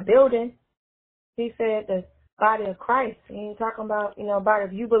didn't say a building. He said the body of Christ. He ain't talking about, about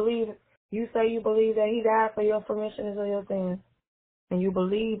if you say you believe that he died for your permission of your sins, and you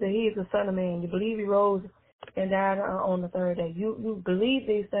believe that he is the Son of Man. You believe he rose and died on the third day. You believe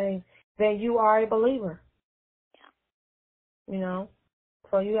these things, then you are a believer. You know.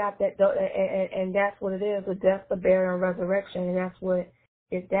 So you have that, and that's what it is: the death, the burial, and resurrection. And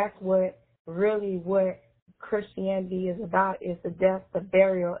that's what really what Christianity is about: is the death, the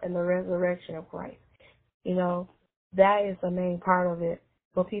burial, and the resurrection of Christ. You know, that is the main part of it.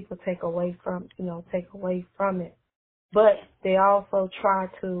 But people take away from it. But they also try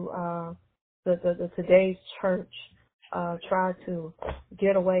to the today's church try to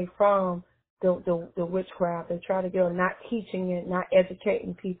get away from the witchcraft. They try to get not teaching it, not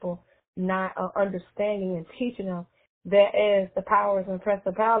educating people, not understanding and teaching them that as the powers and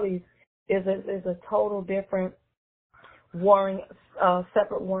principalities is a total different warring,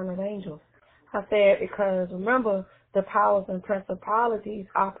 separate warring of angels. I say it because remember the powers and principalities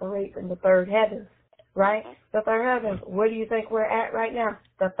operate in the third heavens, right? The third heavens. Where do you think we're at right now?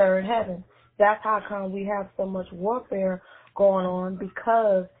 The third heaven. That's how come we have so much warfare going on,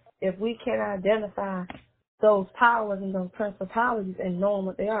 because if we can identify those powers and those principalities and knowing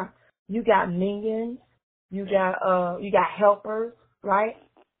what they are, you got minions, you got helpers, right?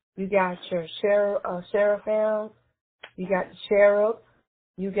 You got your seraphims, you got the cherubs,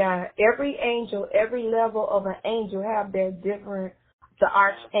 you got every angel, every level of an angel have their different, the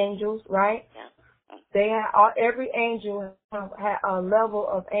archangels, right? They have every angel have a level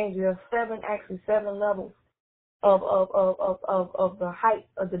of angel. There's seven levels of the height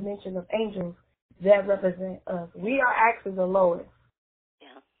of dimension of angels that represent us. We are actually the lowest.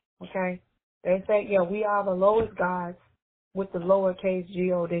 Yeah. Okay? They say, yeah, we are the lowest gods with the lowercase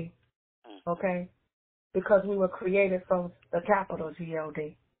G-O-D. Okay? Because we were created from the capital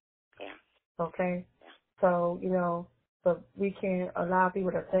G-O-D. Yeah. Okay? Yeah. So, you know, but we can't allow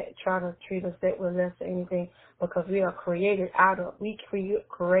people to try to treat us that we're less than anything, because we are created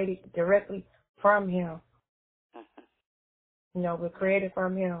created directly from Him. You know, we're created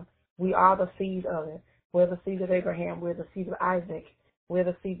from Him. We are the seed of it. We're the seed of Abraham. We're the seed of Isaac. We're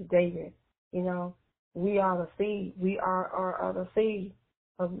the seed of David. You know, we are the seed. We are the seed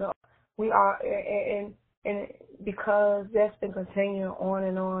of the. We are, and because that's been continuing on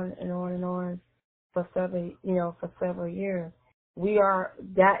and on and on and on for several years.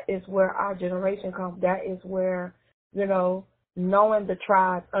 That is where our generation comes. That is where, you know, knowing the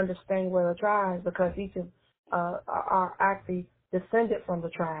tribes, understanding where the tribes, because each of are actually descended from the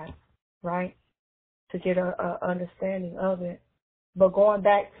tribes, right? To get a understanding of it. But going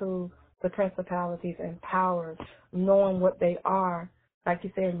back to the principalities and powers, knowing what they are, like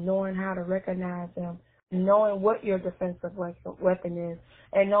you said, knowing how to recognize them, knowing what your defensive weapon is,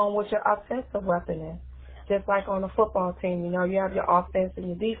 and knowing what your offensive weapon is. Just like on a football team, you know, you have your offense and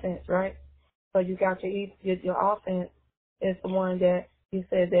your defense, right? So you got your offense is the one that you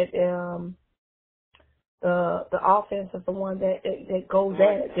said that the offense is the one that goes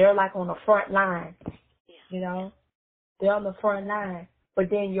at. They're like on the front line, you know. They're on the front line, but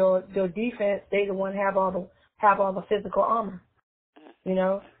then your defense, they the one have all the physical armor, you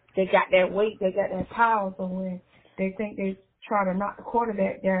know. They got that weight, they got that power. So when they think they try to knock the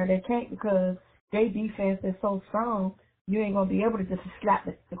quarterback down, they can't, because their defense is so strong. You ain't gonna be able to just slap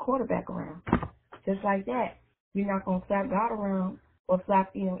the quarterback around, just like that. You're not gonna slap God around or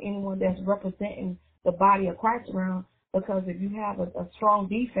slap anyone that's representing the body of Christ around, because if you have a strong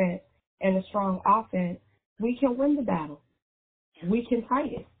defense and a strong offense, we can win the battle. We can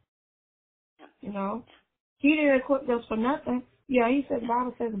fight it. You know, He didn't equip us for nothing. Yeah, He said, the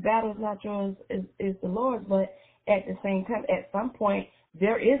Bible says the battle is not yours, is the Lord's, but at the same time, at some point,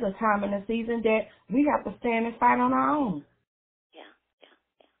 there is a time in the season that we have to stand and fight on our own.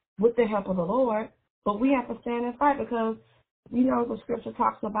 With the help of the Lord, but we have to stand and fight, because, you know, the scripture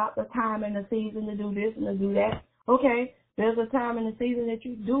talks about the time and the season to do this and to do that. Okay, there's a time in the season that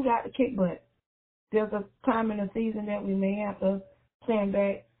you do got to kick butt. There's a time in the season that we may have to stand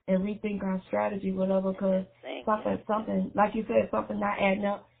back and rethink our strategy, whatever, because something, like you said, something not adding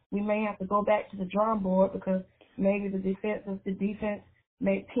up. We may have to go back to the drawing board, because maybe the defense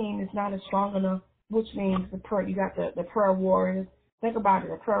team is not as strong enough, which means you got the prayer warriors. Think about it,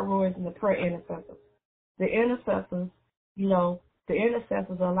 the prayer warriors and the prayer intercessors. The intercessors, you know, the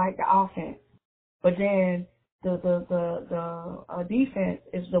intercessors are like the offense, but then the defense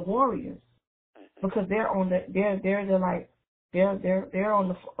is the warriors, because they're on the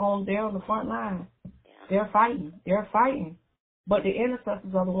front line. They're fighting. But the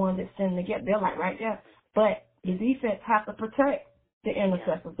intercessors are the ones that stand together. They're like right there. But the defense has to protect the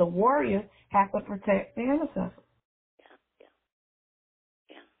intercessors. The warriors have to protect the intercessors.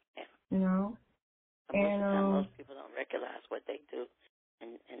 You know? And most people don't recognize what they do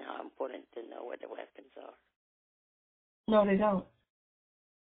and how important to know what the weapons are. No, they don't.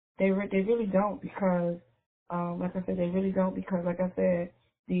 They really don't because, like I said, they really don't because, like I said,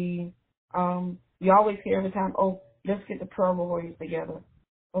 you always hear every time, oh, let's get the prayer warriors together.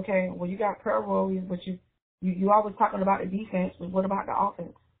 Okay, well, you got prayer warriors, but you always talking about the defense, but what about the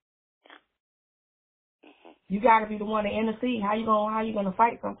offense? You got to be the one to intercede. How you gonna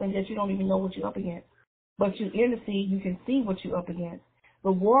fight something that you don't even know what you're up against? But you intercede, you can see what you're up against.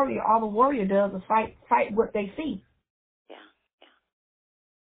 The warrior, all the warrior does is fight what they see. Yeah.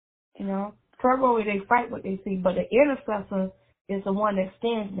 You know, prayer warrior, they fight what they see, but the intercessor is the one that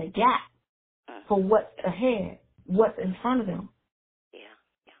stands in the gap for what's ahead, what's in front of them. Yeah.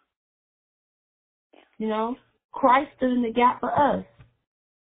 You know, Christ stood in the gap for us,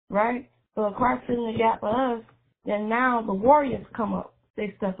 right? So if Christ stood in the gap for us, then now the warriors come up.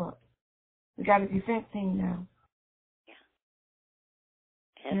 They step up. We got a defense team now.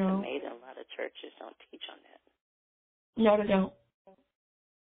 And it's amazing a lot of churches don't teach on that. No, they don't.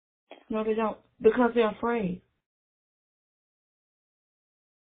 No, they don't. Because they're afraid.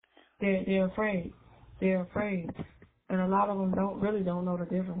 They're afraid. They're afraid. And a lot of them don't know the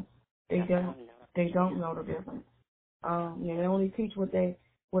difference. They don't know the difference. They only teach what they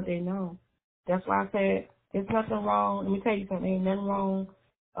know. That's why I said there's nothing wrong. Let me tell you something. Ain't nothing wrong.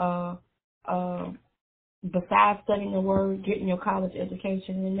 Besides studying the word, getting your college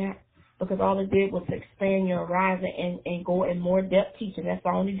education and that, because all it did was expand your horizon and go in more depth teaching. That's the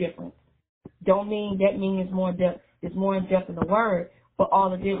only difference. Don't mean that means it's more in depth in the word, but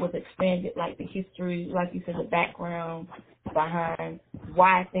all it did was expand it, like the history, like you said, the background behind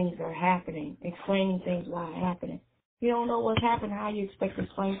why things are happening, explaining things why they're happening. You don't know what's happening, how you expect to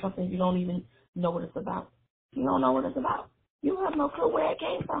explain something you don't even know what it's about. You don't know what it's about. You have no clue where it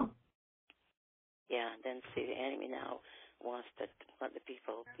came from. Yeah, and then see the enemy now wants to let the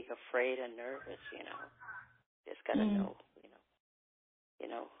people be afraid and nervous, Just gotta know,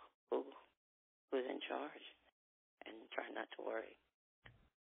 who's in charge and try not to worry.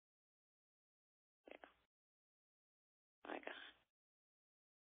 My God.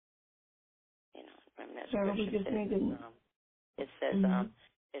 Remember that scripture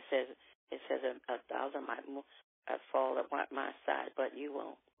it says a thousand might fall at my side, but you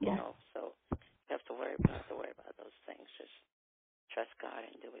won't, so you have to worry about those things. Just trust God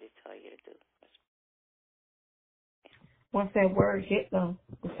and do what he tells you to do. Once that word hit them,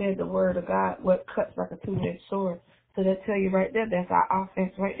 it said the word of God, what cuts like a two-edged sword. So that tell you right there, that's our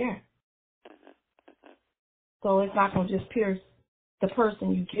offense right there. So it's not going to just pierce the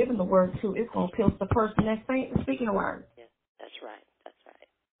person you giving the word to. It's going to pierce the person that's speaking the word. Yeah, that's right.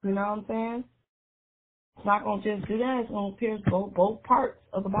 You know what I'm saying? It's not going to just do that. It's going to pierce both parts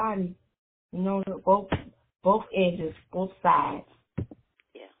of the body. Both edges, both sides.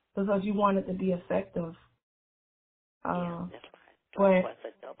 Yeah. Because you want it to be effective. Yeah, that's right.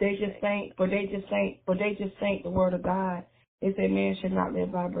 But they just think the word of God. It said man should not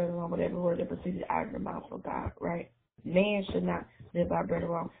live by bread alone, but every word that proceeds out of the mouth of God, right? Man should not live by bread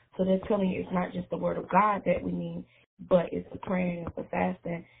alone. So they're telling you it's not just the word of God that we need, but it's the praying, it's the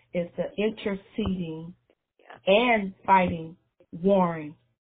fasting, it's the interceding and fighting, warring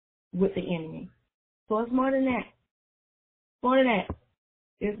with the enemy. So it's more than that.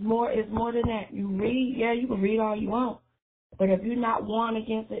 It's more than that. You can read all you want. But if you're not warring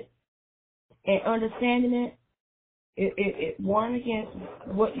against it and understanding it warring against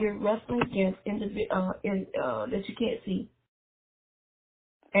what you're wrestling against that you can't see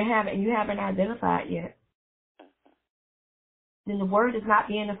and you haven't identified yet, then the word is not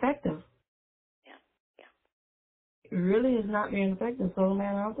being effective. It really is not being effective. So,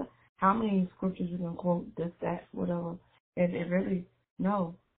 man, I don't know how many scriptures you can quote, this, that, whatever, and it really,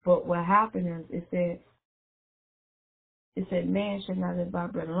 no. But what happened is it said man should not live by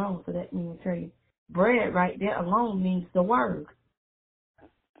bread alone. So that means, tell you, bread right there alone means the word.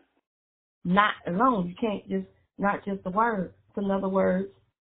 Not alone. You can't not just the word. So in other words,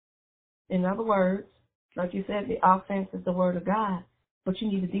 like you said, the offense is the word of God, but you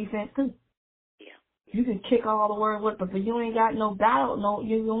need a defense too. Yeah. You can kick all the word with, but if you ain't got no battle,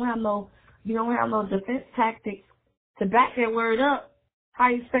 you don't have no defense tactics to back that word up. How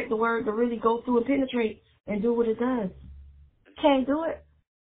you expect the word to really go through and penetrate and do what it does? Can't do it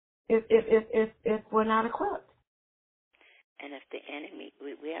if we're not equipped. And if the enemy,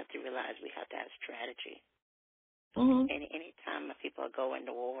 we have to realize we have to have strategy. Mm-hmm. Any time people go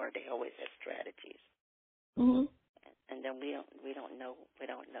into war, they always have strategies. Mm-hmm. And then we don't know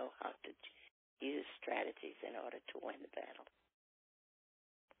how to use strategies in order to win the battle.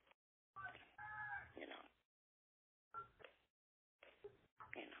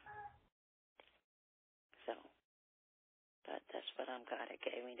 So what God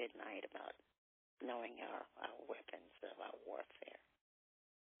gave me tonight about knowing our weapons of our warfare.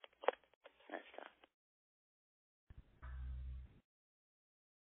 That's all.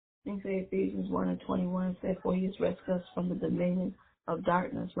 You say Ephesians 1:21 said, "For he has rescued us from the dominion of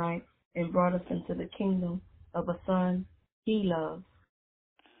darkness," right, and brought us into the kingdom of a son he loves.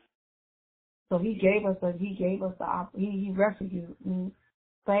 So he gave us he rescued me,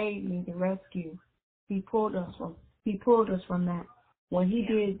 saved me to rescue. He pulled us from that. When he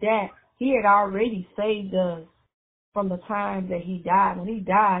did that, he had already saved us from the time that he died. When he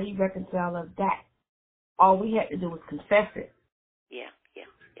died, he reconciled us back. All we had to do was confess it. Yeah.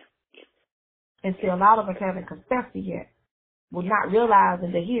 And see, a lot of us haven't confessed it yet. We're not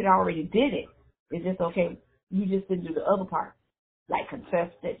realizing that he had already did it. It's just, okay, you just didn't do the other part. Like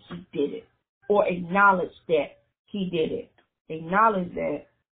confess that he did it. Or acknowledge that he did it. Acknowledge that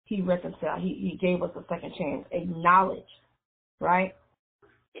he reconciled. He gave us a second chance. Acknowledge. Right?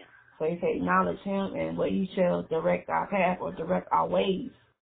 Yeah. So he said, acknowledge him, and what he shall direct our path or direct our ways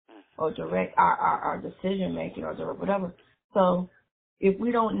or direct our decision making or direct whatever. So if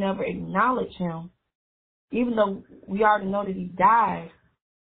we don't never acknowledge him, even though we already know that he died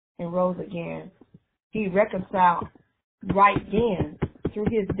and rose again, he reconciled right then through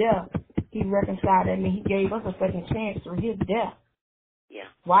his death. He reconciled. I mean, he gave us a second chance through his death. Yeah.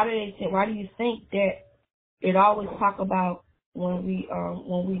 Why do you think that it always talk about when we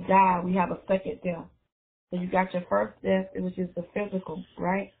die, we have a second death? So you got your first death, which is the physical,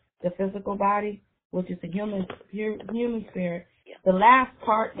 right? The physical body, which is the human spirit. Yeah. The last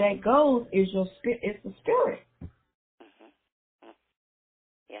part that goes is your spirit. It's the spirit.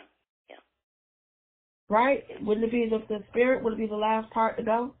 Yeah. Right? Wouldn't it be the spirit? Would it be the last part to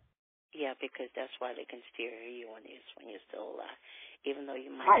go? Yeah, because that's why they can still hear you when you're still alive. Even though you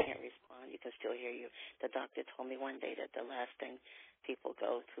might can't respond, you can still hear you. The doctor told me one day that the last thing people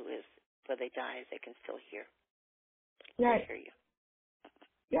go to is where they die is they can still hear. Right. They hear you.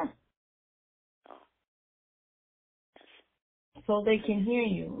 Yeah. Oh. Yes. So they can hear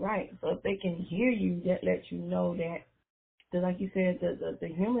you, right? So if they can hear you, that lets you know that, like you said, the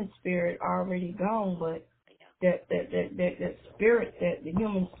human spirit already gone, but that spirit, that the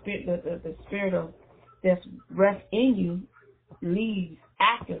human spirit, the spirit of that's rest in you leaves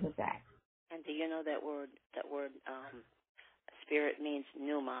after the fact. And do you know that word? Spirit means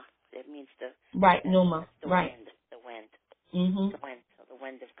pneuma. It means pneuma. The right. Wind. The wind. Mhm. The wind. So the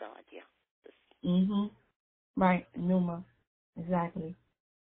wind of God. Yeah. Mhm. Right. Pneuma. Exactly.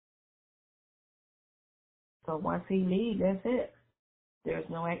 So once he leaves, that's it. There's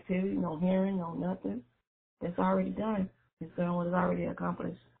no activity, no hearing, no nothing. It's already done. It's done what is already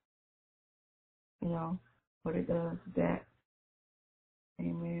accomplished. You know what it does. That.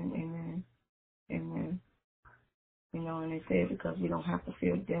 Amen. Amen. Amen. You know, and they say because we don't have to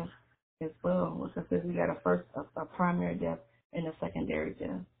feel death as well. Because we got a primary death and a secondary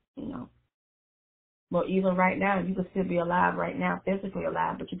death. You know. Well, even right now, you could still be alive right now, physically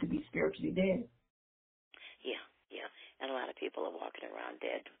alive, but you could be spiritually dead. Yeah. And a lot of people are walking around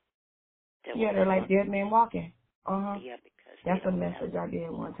dead. They're like dead men walking. Yeah, because that's a message I did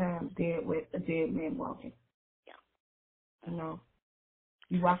one time. Dead man walking. Yeah. You know,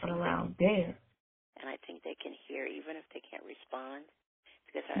 you walking around dead. And I think they can hear even if they can't respond.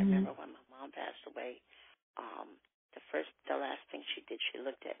 Because I remember when my mom passed away, the last thing she did, she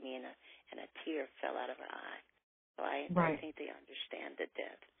looked at me and a tear fell out of her eye. So I think they understand the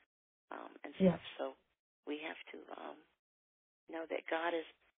death and stuff. So we have to know that God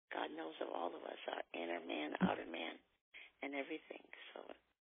knows of all of us, our inner man, outer man, and everything. So,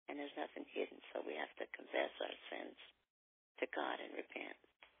 and there's nothing hidden. So we have to confess our sins to God and repent.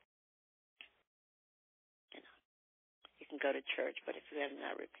 You know, you can go to church, but if you have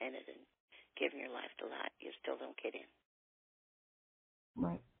not repented and given your life to God, you still don't get in.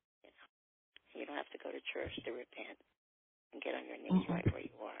 Right. You know, you don't have to go to church to repent and get on your knees right where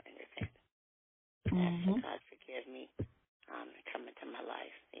you are and repent. Ask God forgive me, and come into my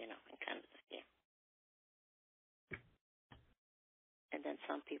life. You know, and kind of And then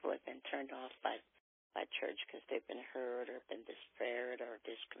some people have been turned off by church because they've been hurt or been despaired or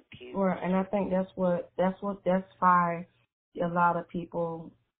just confused. Well, and I think that's why a lot of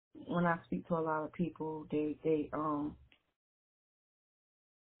people, when I speak to a lot of people, they he's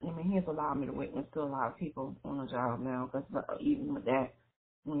allowed me to witness to a lot of people on the job now, because even with that,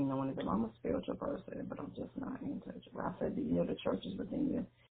 you know, when I'm a spiritual person, but I'm just not in touch. But I said, you know, the church is within you.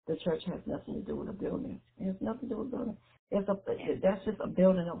 The church has nothing to do with a building. It has nothing to do with building. That's just a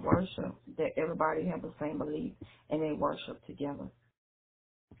building of worship that everybody have the same belief and they worship together.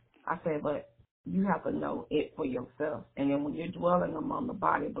 I said, but You have to know it for yourself. And then when you're dwelling among the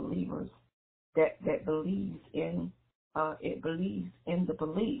body of believers that believes in the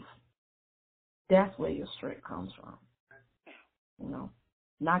belief, that's where your strength comes from.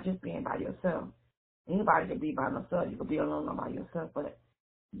 Not just being by yourself. Anybody can be by themselves. You can be alone by yourself, but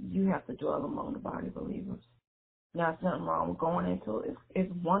you have to dwell among the body of believers. Now, there's nothing wrong with going into it.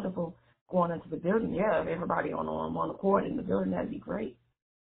 It's wonderful going into the building. Yeah, if everybody on one accord in the building, that'd be great.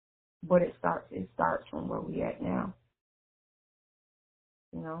 But it starts from where we at now.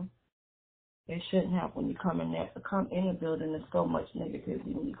 It shouldn't happen when you come in there. To come in a building, there's so much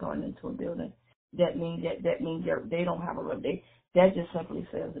negativity when you're going into a building. That means they don't have that just simply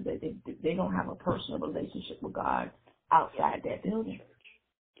says that they don't have a personal relationship with God outside that building.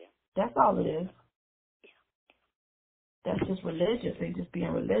 That's all it is. That's just religious. They just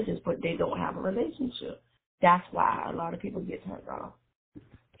being religious, but they don't have a relationship. That's why a lot of people get turned off.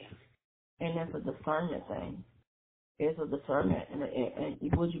 And that's a discernment thing. It's a discernment, and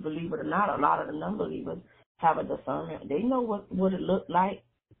would you believe it or not, a lot of the non-believers have a discernment. They know what it looked like,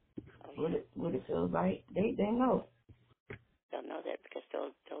 what it feels like. They know. They'll know that because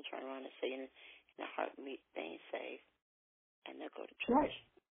they'll turn around and say in the heartbeat they ain't saved, and they'll go to church.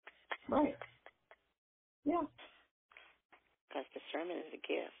 Right. Yeah. Because discernment is a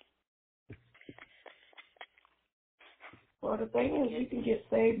gift. Well, the thing is, you can get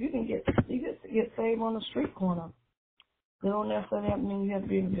saved. You can get saved on the street corner. It don't necessarily have to mean you have to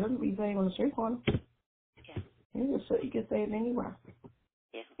be in the building to be saved on the street corner. Yeah. You get saved anywhere.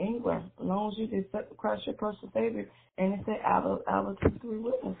 Yeah. Anywhere, as long as you can accept Christ your personal Savior. And it said out of 2 to 3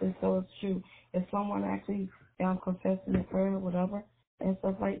 witnesses, so it's true. If someone actually confessing in prayer, whatever, and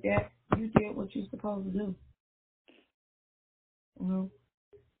stuff like that, you did what you're supposed to do.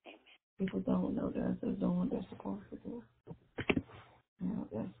 People don't know that. They're doing what they're supposed to do.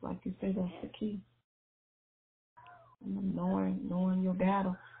 That's like you said, that's the key. Knowing your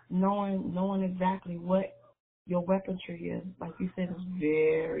battle, knowing exactly what your weaponry is, like you said, is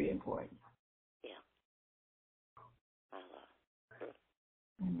very important. Yeah. I love it.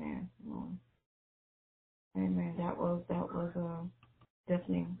 Amen. Amen. That was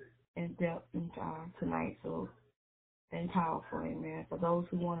definitely in depth tonight, so and powerful. Amen. For those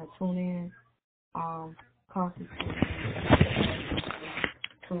who want to tune in, constantly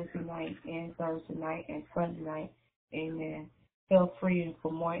Tuesday night and Thursday night and Sunday night. Amen. Feel free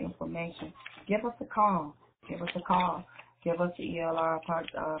for more information. Give us a call. Give us the ELR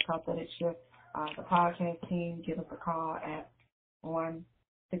Prophetic Shift, the podcast team. Give us a call at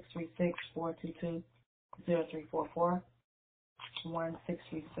 1-636-422-0344.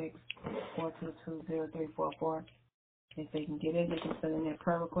 1-636-422-0344. If they can get in, they can send in their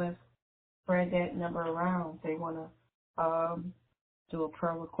prayer request. Spread that number around. They want to do a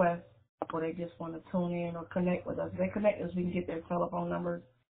prayer request, or they just want to tune in or connect with us. If they connect us, we can get their telephone numbers,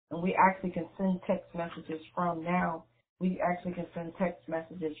 and we actually can send text messages from now. We actually can send text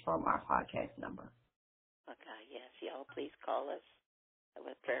messages from our podcast number. Okay, yes. Y'all please call us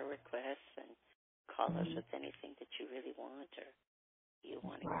with prayer requests and call us with anything that you really want or you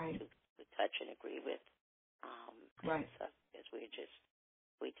want to touch and agree with. Right. So, because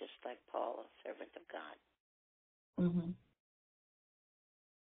we just like Paul, a servant of God.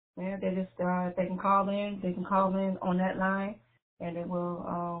 Yeah, they just they can call in. They can call in on that line, and it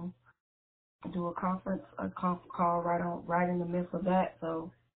will do a conference call right in the midst of that.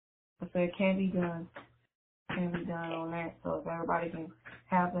 So, I said it can be done. On that. So if everybody can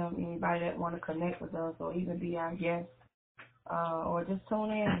have them, anybody that want to connect with us or even be our guest, or just tune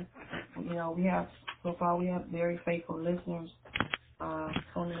in. We have very faithful listeners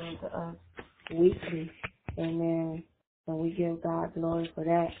tuning in to us weekly. Amen. And we give God glory for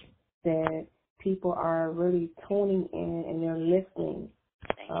that. That people are really tuning in and they're listening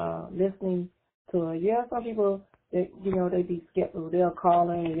to us. Yeah, some people they be skeptical. They'll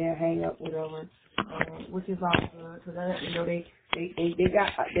call in and they'll hang up, whatever. Which is all good. So that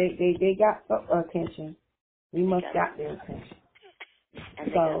they got some attention. We must got their attention.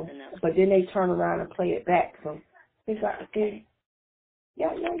 So, but then they turn around and play it back. So it's good.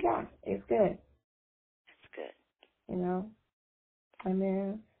 It's good.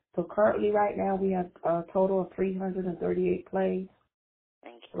 Amen. So currently, right now, we have a total of 338 plays.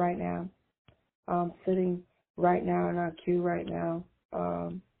 Thank you. Right now, sitting right now in our queue right now.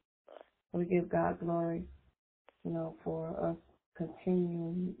 We give God glory, for us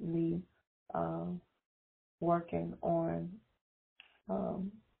continually working on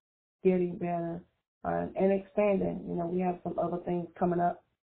getting better and expanding. We have some other things coming up.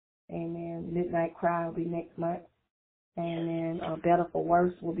 Amen. Midnight Cry will be next month. And then Better for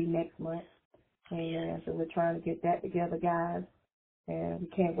Worse will be next month. Amen. So we're trying to get that together, guys. And we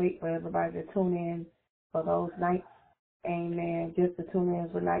can't wait for everybody to tune in for those nights. Amen. Just to tune in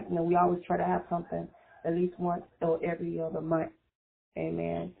for night. You know, we always try to have something at least once or every other month.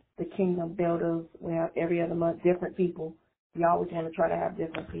 Amen. The Kingdom Builders, we have every other month different people. We always want to try to have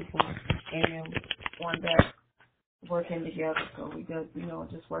different people. And one that working together. So we just,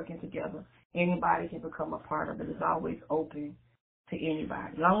 just working together. Anybody can become a part of it. It's always open to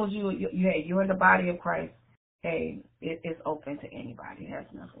anybody. As long as you're in the body of Christ, hey, it's open to anybody. It has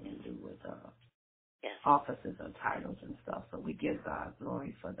nothing to do with offices or titles and stuff. So we give God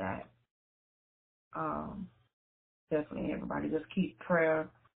glory for that. Definitely everybody just keep prayer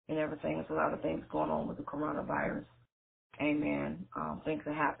and everything. There's a lot of things going on with the coronavirus. Amen. Things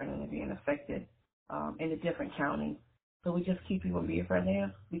are happening and being affected in the different counties. So we just keep people be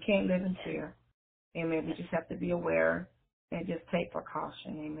afraid. We can't live in fear. Amen. We just have to be aware and just take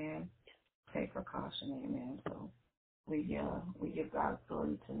precaution. Amen. Take precaution. Amen. So we give God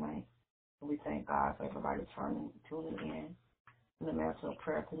glory tonight. We thank God for everybody tuning in the Mantle of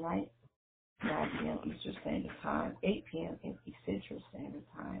Prayer tonight. 9 p.m. Eastern Standard Time, 8 p.m. Central Standard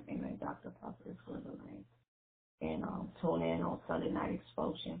Time. Amen. Dr. Prophetess Lorraine. And tune in on Sunday Night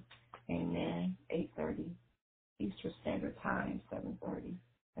Explosion. Amen. 8:30 Eastern Standard Time, 7:30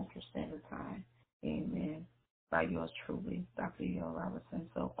 Central Standard Time. Amen. By yours truly, Dr. E.L. Robertson.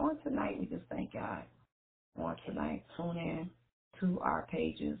 So on tonight, we just thank God. On tonight, tune in to our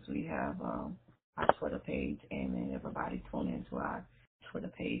pages. We have our Twitter page. Amen. Everybody tune in to our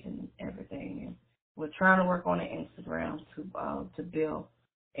Twitter page and everything. And we're trying to work on an Instagram to build,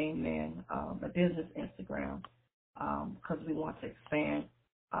 amen, a business Instagram because we want to expand,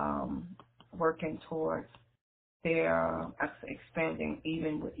 working towards their expanding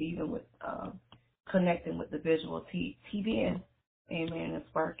even with connecting with the visual TVN, amen, and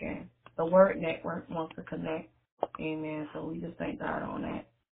Sparking. The Word Network wants to connect, amen. So we just thank God on that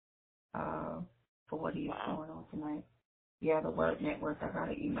for what He is doing on tonight. Yeah, the Word Network. I got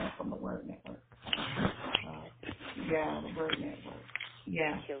an email from the Word Network. The Word Network.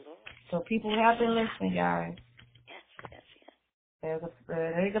 Yeah. So people have been listening, guys. Yes.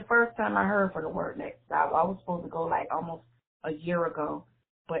 It ain't the first time I heard from the Word Network. I was supposed to go like almost a year ago,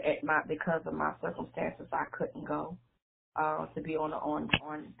 but because of my circumstances, I couldn't go to be on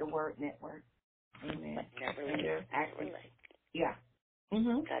the Word Network. Amen. Yeah.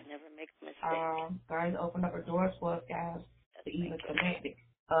 Mm-hmm. God never makes mistakes. God opened up the doors for us guys to even connect it.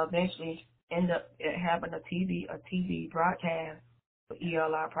 Eventually end up having a TV broadcast for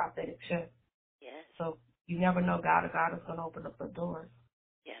ELR Prophetic Shift. Yes. So you never know God is going to open up the doors.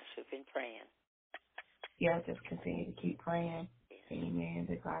 Yes, we've been praying. Yeah, just continue to keep praying. Yes. Amen.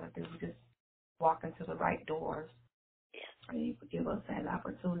 That God will just walk into the right doors. Yes. And He will give us that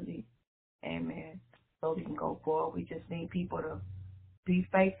opportunity. Amen. So we can go forward. We just need people to be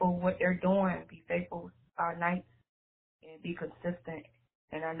faithful what they're doing. Be faithful our nights and be consistent.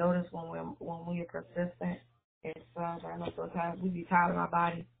 And I notice when we are consistent, it's I know sometimes we be tired of our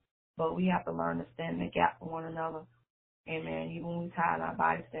body, but we have to learn to stand in the gap for one another. Amen. Even when we tired of our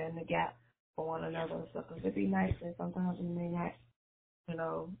body, stand in the gap for one another. So because it'd be nice that sometimes we may not,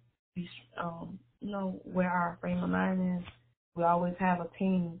 be where our frame of mind is. We always have a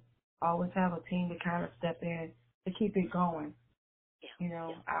team. Always have a team to kind of step in to keep it going.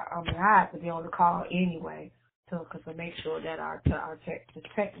 I have to be on the call anyway to make sure that the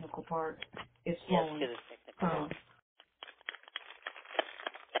technical part is flowing. Yes, to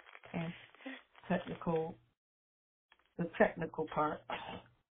the technical. And the technical part.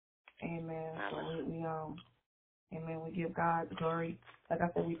 Amen. So amen. We give God the glory. Like I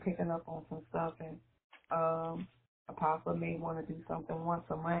said, we picking up on some stuff, and Apostle may want to do something once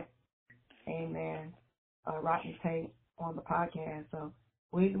a month. Amen. Rotten tape on the podcast. So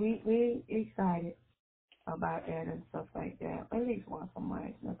we excited about that and stuff like that. At least once a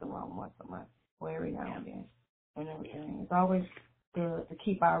month. Nothing wrong once a month or every now and then and everything. It's always good to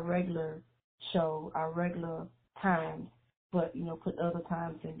keep our regular show, our regular times, but put other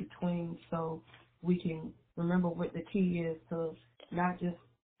times in between so we can remember what the key is to not just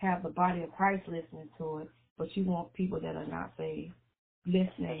have the body of Christ listening to it, but you want people that are not saved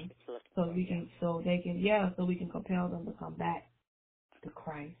listening so we can compel them to come back to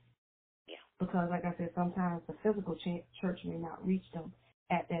Christ. Yeah. Because like I said, sometimes the physical church may not reach them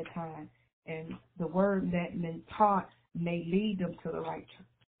at that time, and the word that been taught may lead them to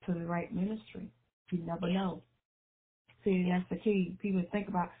the right ministry. You never know. See, that's the key. People think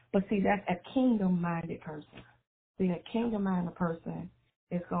about, but see, that's a kingdom-minded person. See, a kingdom-minded person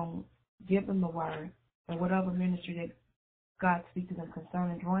is going to give them the word, and whatever ministry that God speaks to them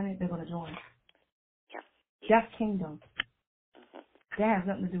concerning joining it, they're going to join. That's kingdom. Mhm. That has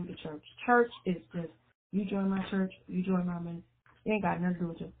nothing to do with the church. Church is just, you join my church, you join my ministry. It ain't got nothing to do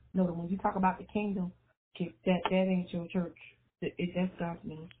with you. No, when you talk about the kingdom, that ain't your church. That's God's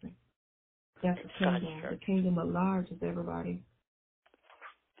ministry. That's It's the God's kingdom. The church. kingdom at large is everybody.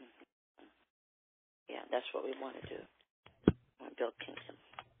 Yeah, that's what we want to do. We want to build kingdom.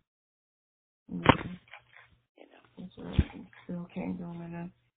 Mm-hmm. You know. It's right. Still kingdom.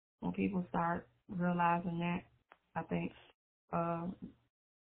 And when people start realizing that, I think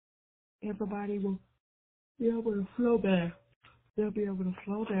everybody will be able to flow better. They'll be able to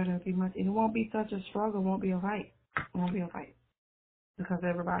flow better pretty much. And it won't be such a struggle. It won't be a fight. It won't be a fight. Because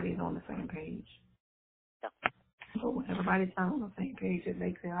everybody's on the same page. Yeah. So when everybody's not on the same page, it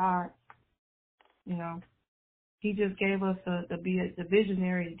makes it hard. You know, he just gave us the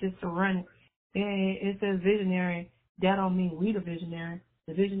visionary just to run it. And it says visionary. That don't mean we the visionary.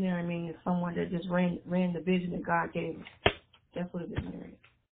 The visionary means someone that just ran the vision that God gave us. That's what a visionary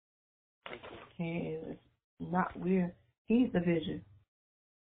is. And it's not we're he's the vision.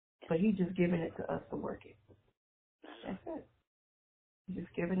 But he's just giving it to us to work it. That's it. He's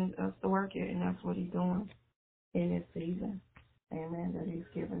just giving it to us to work it, and that's what he's doing in this season. Amen. That he's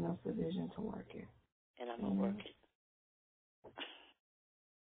giving us the vision to work it. And I'm going to work it.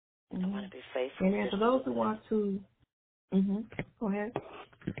 Mm-hmm. I want to be faithful. Amen. For those who want to, go ahead. Go ahead.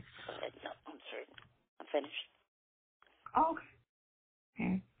 No, I'm sorry. I'm finished.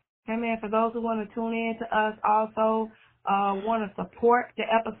 Okay. Amen. For those who want to tune in to us, also want to support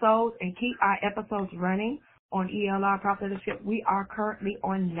the episodes and keep our episodes running on ELR Prophetic, we are currently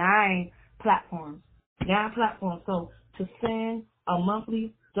on 9 platforms. 9 platforms. So to send a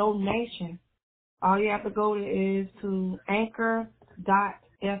monthly donation, all you have to go to is to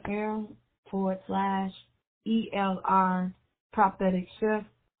anchor.fm/ELR Prophetic Shift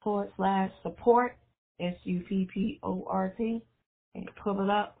 /support, SUPPORT, and pull it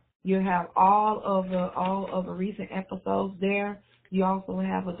up. You have all of the recent episodes there. You also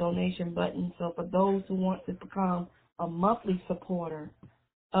have a donation button. So for those who want to become a monthly supporter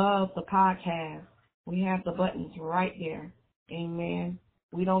of the podcast, we have the buttons right there. Amen.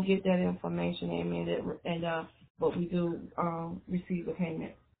 We don't get that information, amen, but we do receive the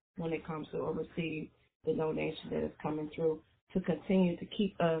payment when it comes to or receive the donation that is coming through to continue to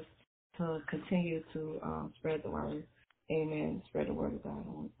keep us, to continue to spread the word. Amen. Spread the word of God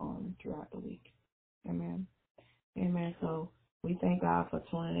on throughout the week. Amen. Amen. So we thank God for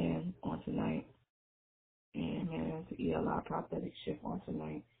tuning in on tonight. Amen. To ELR Prophetic Shift on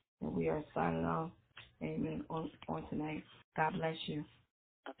tonight. And we are signing off. Amen. On tonight. God bless you.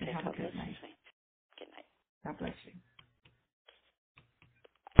 Okay, and have God a good bless night. you. Good night. God bless you.